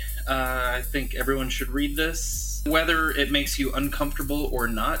an A. I think everyone should read this. Whether it makes you uncomfortable or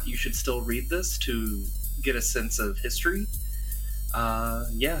not, you should still read this to get a sense of history. It's a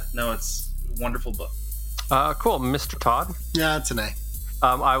wonderful book. Cool. Mr. Todd? Yeah, it's an A.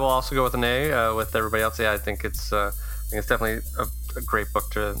 I will also go with an A with everybody else. Yeah, I think it's definitely a great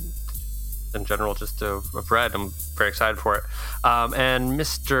book to, in general, just to have read. I'm very excited for it. And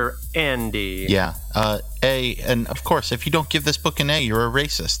Mr. Andy. Yeah, A. And of course, if you don't give this book an A, you're a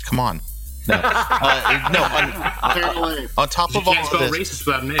racist. Come on. No, on top of all of this,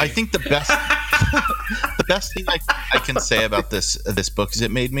 I think the best thing I can say about this book is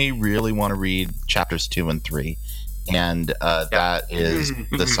it made me really want to read chapters 2 and 3, and that is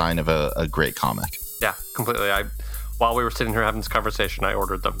the sign of a great comic. Yeah, completely. While we were sitting here having this conversation, I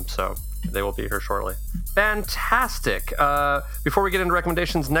ordered them, so they will be here shortly. Fantastic. Before we get into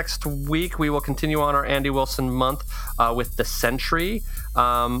recommendations, next week we will continue on our Andy Wilson month with The Sentry.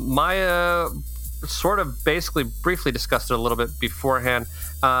 Maya sort of basically briefly discussed it a little bit beforehand.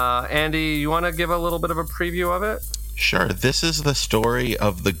 Andy, you want to give a little bit of a preview of it? Sure. This is the story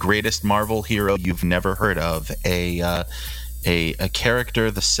of the greatest Marvel hero you've never heard of. A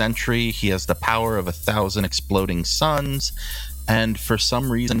character, the Sentry. He has the power of 1,000 exploding suns, and for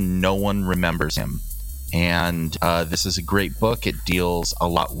some reason, no one remembers him. And this is a great book. It deals a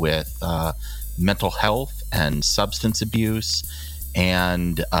lot with mental health and substance abuse,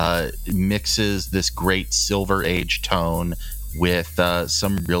 and mixes this great Silver Age tone with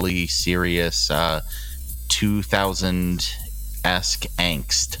some really serious 2000-esque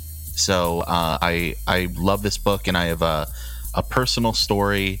angst. So I love this book, and I have a personal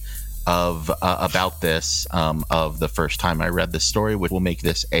story of about this of the first time I read this story, which will make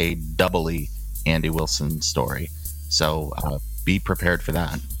this a doubly Andy Wilson story. So be prepared for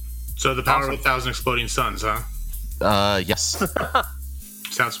that. So the power of 1,000 exploding suns, huh? Yes.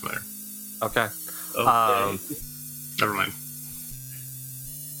 Sounds familiar. Okay. Never mind.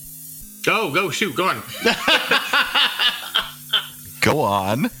 Go, shoot, go on. Go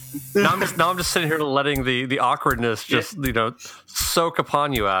on. Now I'm just sitting here letting the awkwardness just soak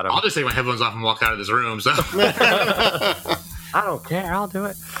upon you, Adam. I'll just take my headphones off and walk out of this room. So I don't care. I'll do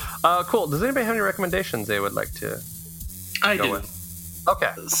it. Cool. Does anybody have any recommendations they would like to? I go do. With?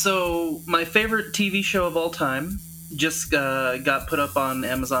 Okay. So my favorite TV show of all time just got put up on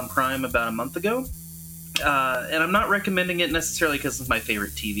Amazon Prime about a month ago. And I'm not recommending it necessarily because it's my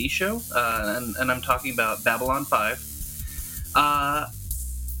favorite TV show. And I'm talking about Babylon 5.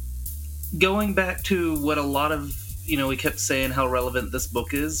 Going back to what a lot of, we kept saying how relevant this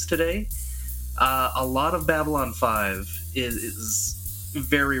book is today. A lot of Babylon 5 is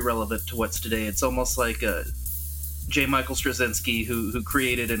very relevant to what's today. It's almost like J. Michael Straczynski, who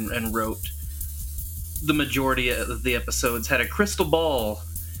created and wrote the majority of the episodes, had a crystal ball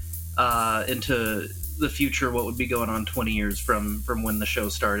into the future, what would be going on 20 years from when the show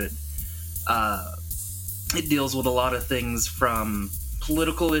started. It deals with a lot of things from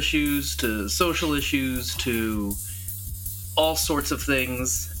political issues to social issues to all sorts of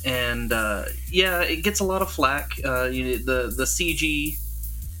things, and it gets a lot of flack. The CG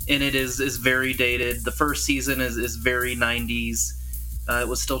in it is very dated. The first season is very 90s. It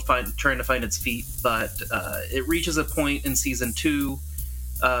was still trying to find its feet, but it reaches a point in season 2,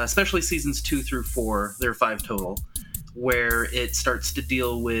 especially seasons 2 through 4, there are 5 total, where it starts to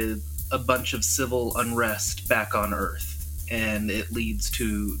deal with a bunch of civil unrest back on Earth, and it leads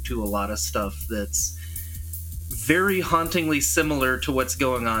to a lot of stuff that's very hauntingly similar to what's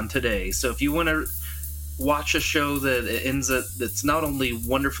going on today. So if you want to watch a show that's not only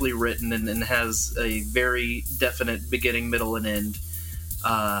wonderfully written and has a very definite beginning, middle, and end,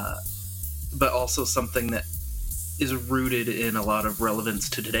 but also something that is rooted in a lot of relevance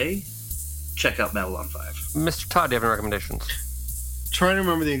to today, check out Babylon 5. Mr. Todd, do you have any recommendations? Trying to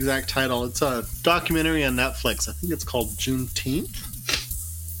remember the exact title. It's a documentary on Netflix. I think it's called Juneteenth.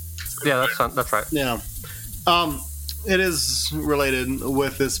 Yeah, that's right. Yeah. It is related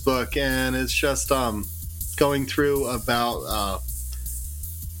with this book, and it's just going through about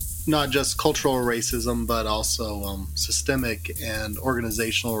not just cultural racism, but also systemic and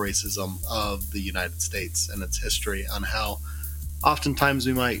organizational racism of the United States and its history, on how oftentimes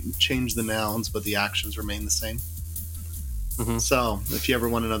we might change the nouns, but the actions remain the same. Mm-hmm. So if you ever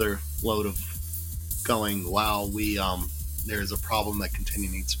want another load of going, wow, there's a problem that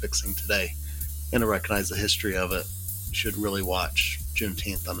continually needs fixing today, and to recognize the history of it, you should really watch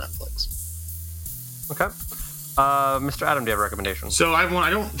Juneteenth on Netflix. Okay. Mr. Adam, do you have a recommendation? So I have one. I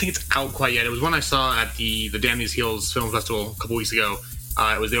don't think it's out quite yet. It was one I saw at the Damn These Heels Film Festival a couple weeks ago.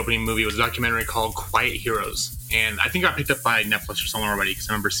 It was the opening movie. It was a documentary called Quiet Heroes. And I think it got picked up by Netflix or somewhere already, because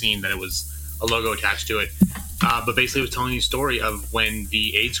I remember seeing that it was a logo attached to it. But basically it was telling the story of when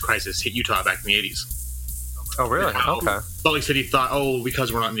the AIDS crisis hit Utah back in the 80s. Oh, really? Okay. Salt Lake City thought,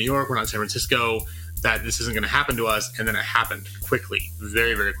 because we're not in New York, we're not in San Francisco, that this isn't going to happen to us. And then it happened quickly,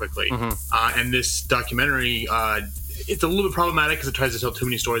 very, very quickly. Mm-hmm. And this documentary, it's a little bit problematic because it tries to tell too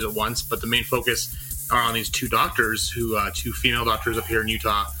many stories at once. But the main focus are on these two doctors, two female doctors up here in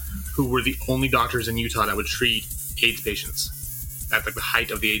Utah, who were the only doctors in Utah that would treat AIDS patients at the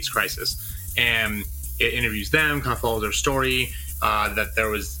height of the AIDS crisis. And it interviews them, kind of follows their story, that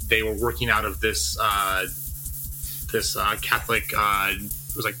they were working out of this Catholic,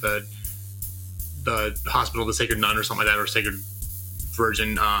 it was like the hospital, the Sacred Nun or something like that, or Sacred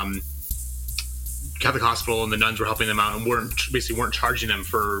Virgin Catholic hospital, and the nuns were helping them out and weren't charging them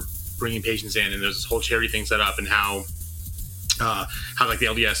for bringing patients in. And there's this whole charity thing set up, and how like the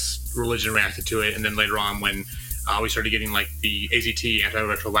LDS religion reacted to it. And then later on, when we started getting like the AZT,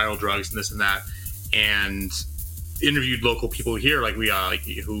 antiretroviral drugs, and this and that, and interviewed local people here, like we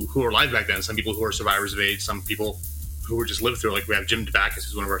who were alive back then. Some people who are survivors of AIDS, some people who were just lived through. Like we have Jim Debakis,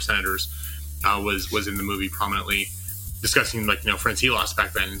 who's one of our senators, was in the movie prominently discussing friends he lost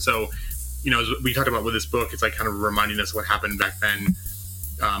back then. And so, as we talked about with this book, it's like kind of reminding us what happened back then.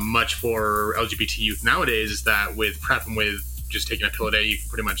 Much for LGBT youth nowadays is that with PrEP and with just taking a pill a day, you can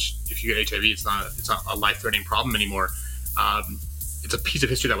pretty much, if you get HIV, it's not a life-threatening problem anymore. It's a piece of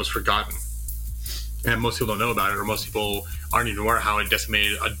history that was forgotten, and most people don't know about it, or most people aren't even aware how it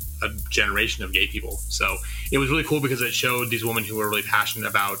decimated a generation of gay people. So it was really cool because it showed these women who were really passionate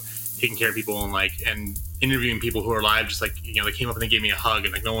about taking care of people and interviewing people who are alive. Just like, you know, they came up and they gave me a hug,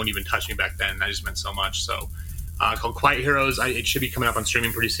 and like no one even touched me back then. That just meant so much. So called Quiet Heroes. It should be coming up on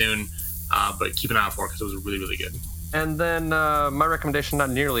streaming pretty soon, but keep an eye out for it because it was really, really good. And then my recommendation, not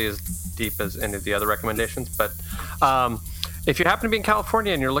nearly as deep as any of the other recommendations, but if you happen to be in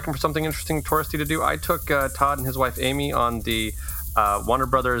California and you're looking for something interesting touristy to do, I took Todd and his wife Amy on the Warner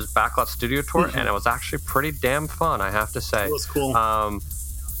Brothers Backlot Studio Tour, and it was actually pretty damn fun, I have to say. It was cool.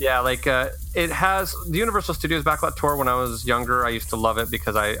 It has the Universal Studios Backlot Tour. When I was younger, I used to love it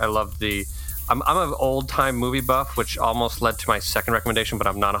because I loved the... I'm an old-time movie buff, which almost led to my second recommendation, but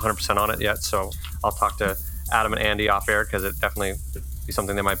I'm not 100% on it yet, so I'll talk to Adam and Andy off air because it definitely would be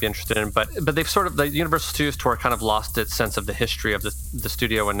something they might be interested in. But they've sort of, the Universal Studios Tour kind of lost its sense of the history of the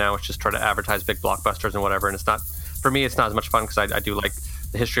studio, and now it's just trying to advertise big blockbusters and whatever. And it's not, for me, it's not as much fun because I do like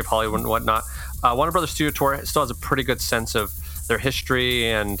the history of Hollywood and whatnot. Warner Brothers Studio Tour still has a pretty good sense of their history,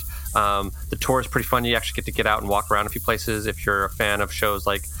 and the tour is pretty fun. You actually get out and walk around a few places if you're a fan of shows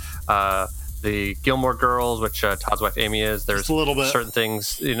like the Gilmore Girls, which Todd's wife Amy is. There's a little bit. Certain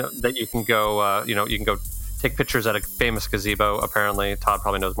things, you know, that you can go, you can go take pictures at a famous gazebo. Apparently, Todd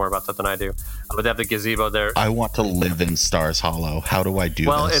probably knows more about that than I do. But they have the gazebo there. I want to live in Stars Hollow. How do I do this?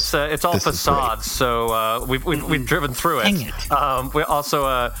 Well, it's all facades, so we've driven through it. Dang it. We also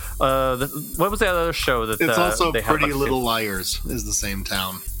what was the other show that it's also they Pretty had Little Liars is the same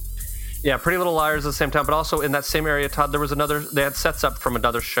town. Yeah, Pretty Little Liars is the same town, but also in that same area, Todd, there was another. They had sets up from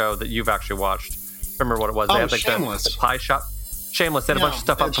another show that you've actually watched. Remember what it was? They had like Shameless. The pie shop. Shameless. They had a bunch of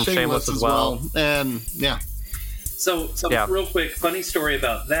stuff up from Shameless as well. And yeah. So real quick, funny story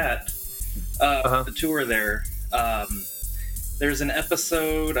about that. The tour there. There's an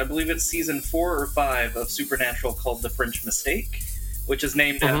episode, I believe it's season 4 or 5 of Supernatural called The French Mistake, which is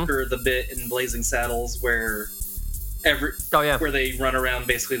named after the bit in Blazing Saddles where where they run around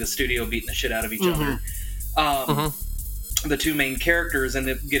basically the studio beating the shit out of each other. The two main characters end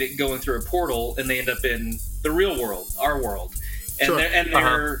up going through a portal, and they end up in the real world, our world, and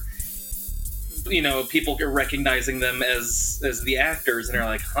they're you know, people are recognizing them as the actors, and they're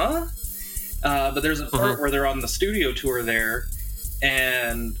like, huh? But there's a part where they're on the studio tour there,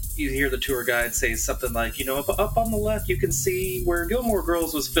 and you hear the tour guide say something like, you know, up on the left you can see where Gilmore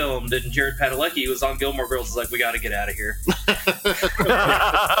Girls was filmed, and Jared Padalecki, who was on Gilmore Girls, is like, we got to get out of here.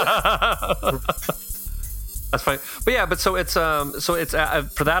 That's funny. But yeah, so it's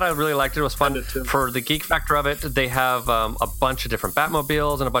for that I really liked it. It was fun. For the geek factor of it, they have a bunch of different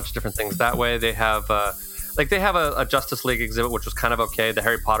Batmobiles and a bunch of different things that way. They have they have a Justice League exhibit, which was kind of okay. The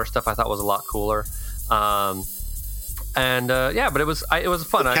Harry Potter stuff I thought was a lot cooler. But it was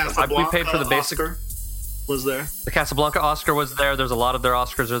fun. We paid for the basic. Oscar was there. The Casablanca Oscar was there. There's a lot of their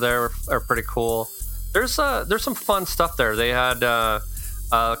Oscars are pretty cool. There's some fun stuff there. They had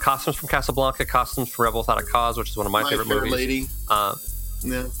costumes from Casablanca, costumes from Rebel Without a Cause, which is one of my favorite movies. Lady. I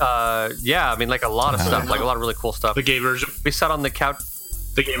mean, like a lot of stuff, like a lot of really cool stuff. The gay version. We sat on the couch.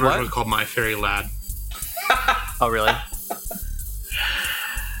 The gay version was called My Fairy Lad. Oh, really?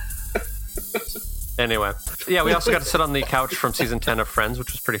 Anyway, yeah, we also got to sit on the couch from season 10 of Friends,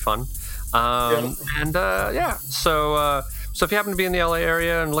 which was pretty fun. So if you happen to be in the LA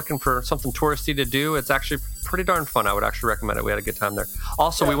area and looking for something touristy to do, it's actually pretty darn fun. I would actually recommend it. We had a good time there.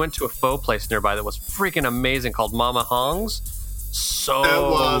 Also, we went to a pho place nearby that was freaking amazing called Mama Hong's.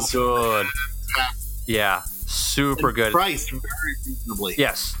 So good. Yeah, super good. Priced very reasonably.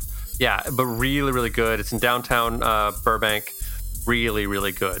 Yes. Yeah, but really, really good. It's in downtown Burbank. Really,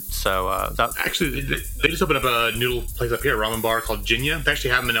 really good. So actually, they just opened up a noodle place up here, a ramen bar called Jinya. They actually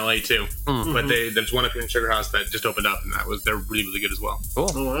have them in LA too, but there's one up here in Sugar House that just opened up, and they're really, really good as well.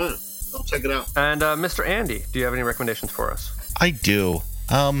 Cool. All right, I'll check it out. And Mr. Andy, do you have any recommendations for us? I do.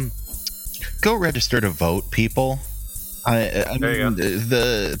 Go register to vote, people. I mean,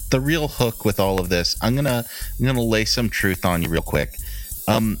 the real hook with all of this. I'm gonna lay some truth on you real quick.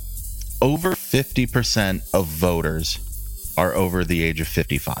 Over 50% of voters are over the age of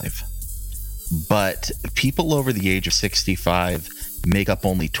 55, but people over the age of 65 make up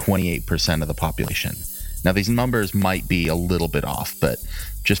only 28% of the population. Now, these numbers might be a little bit off, but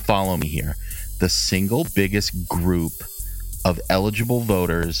just follow me here. The single biggest group of eligible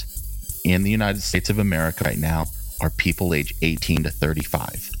voters in the United States of America right now are people age 18 to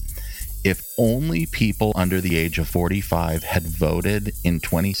 35. If only people under the age of 45 had voted in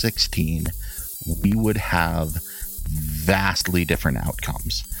 2016, we would have vastly different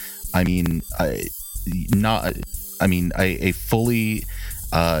outcomes. I mean, a fully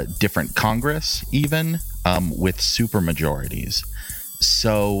different Congress, even with supermajorities.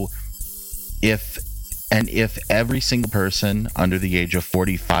 So, if every single person under the age of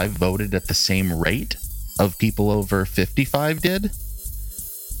 45 voted at the same rate of people over 55 did,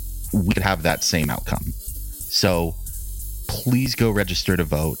 we could have that same outcome. So please go register to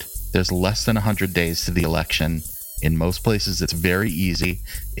vote. There's less than 100 days to the election. In most places, it's very easy.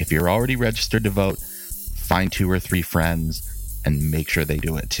 If you're already registered to vote, find 2 or 3 friends and make sure they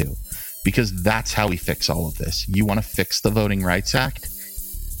do it too. Because that's how we fix all of this. You want to fix the Voting Rights Act?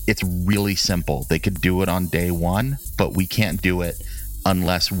 It's really simple. They could do it on day 1, but we can't do it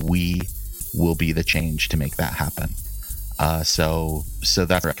unless we will be the change to make that happen. So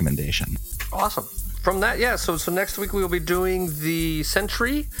that's a recommendation. Awesome. From that, yeah, so next week we will be doing the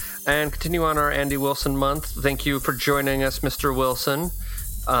Century and continue on our Andy Wilson month. Thank you for joining us, Mr. Wilson.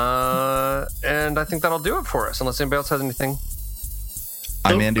 And I think that'll do it for us, unless anybody else has anything.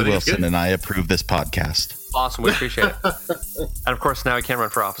 I'm Andy Wilson, and I approve this podcast. Awesome, we appreciate it. And of course, now he can't run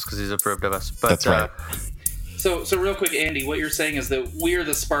for office because he's approved of us. But, that's right. So real quick, Andy, what you're saying is that we're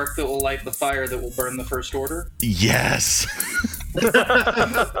the spark that will light the fire that will burn the First Order? Yes.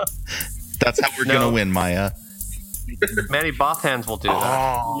 That's how we're going to win, Maya. Manny Bothands will do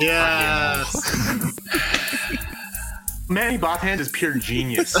that. Yes. Manny Bothands is pure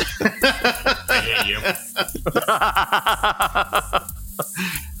genius. I hate you.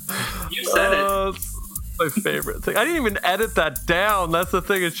 You said it. My favorite thing. I didn't even edit that down. That's the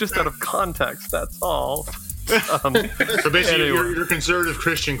thing. It's just out of context. That's all. So basically, anyway. you're conservative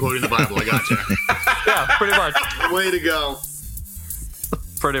Christian quoting the Bible. I got you. Yeah, pretty much. Way to go.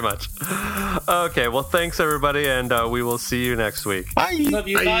 Pretty much. Okay, well, thanks, everybody, and we will see you next week. Bye. Love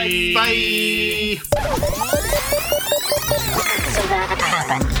you. Bye. Bye. So that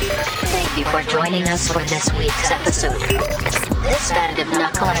happened. Thank you for joining us for this week's episode. This band of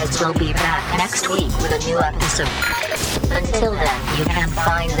knuckleheads will be back next week with a new episode. Until then, you can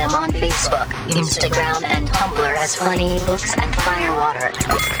find them on Facebook, Instagram, and Tumblr as Funny Books and Firewater,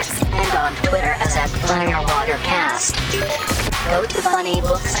 and on Twitter as @FirewaterCast. Go to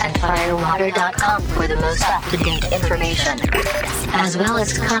funnybooksandfirewater.com for the most up-to-date information, as well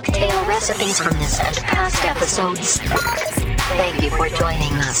as cocktail recipes from this and past episodes. Thank you for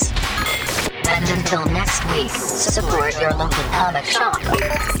joining us. And until next week, support your local comic shop,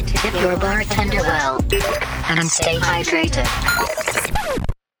 tip your bartender well, and stay hydrated.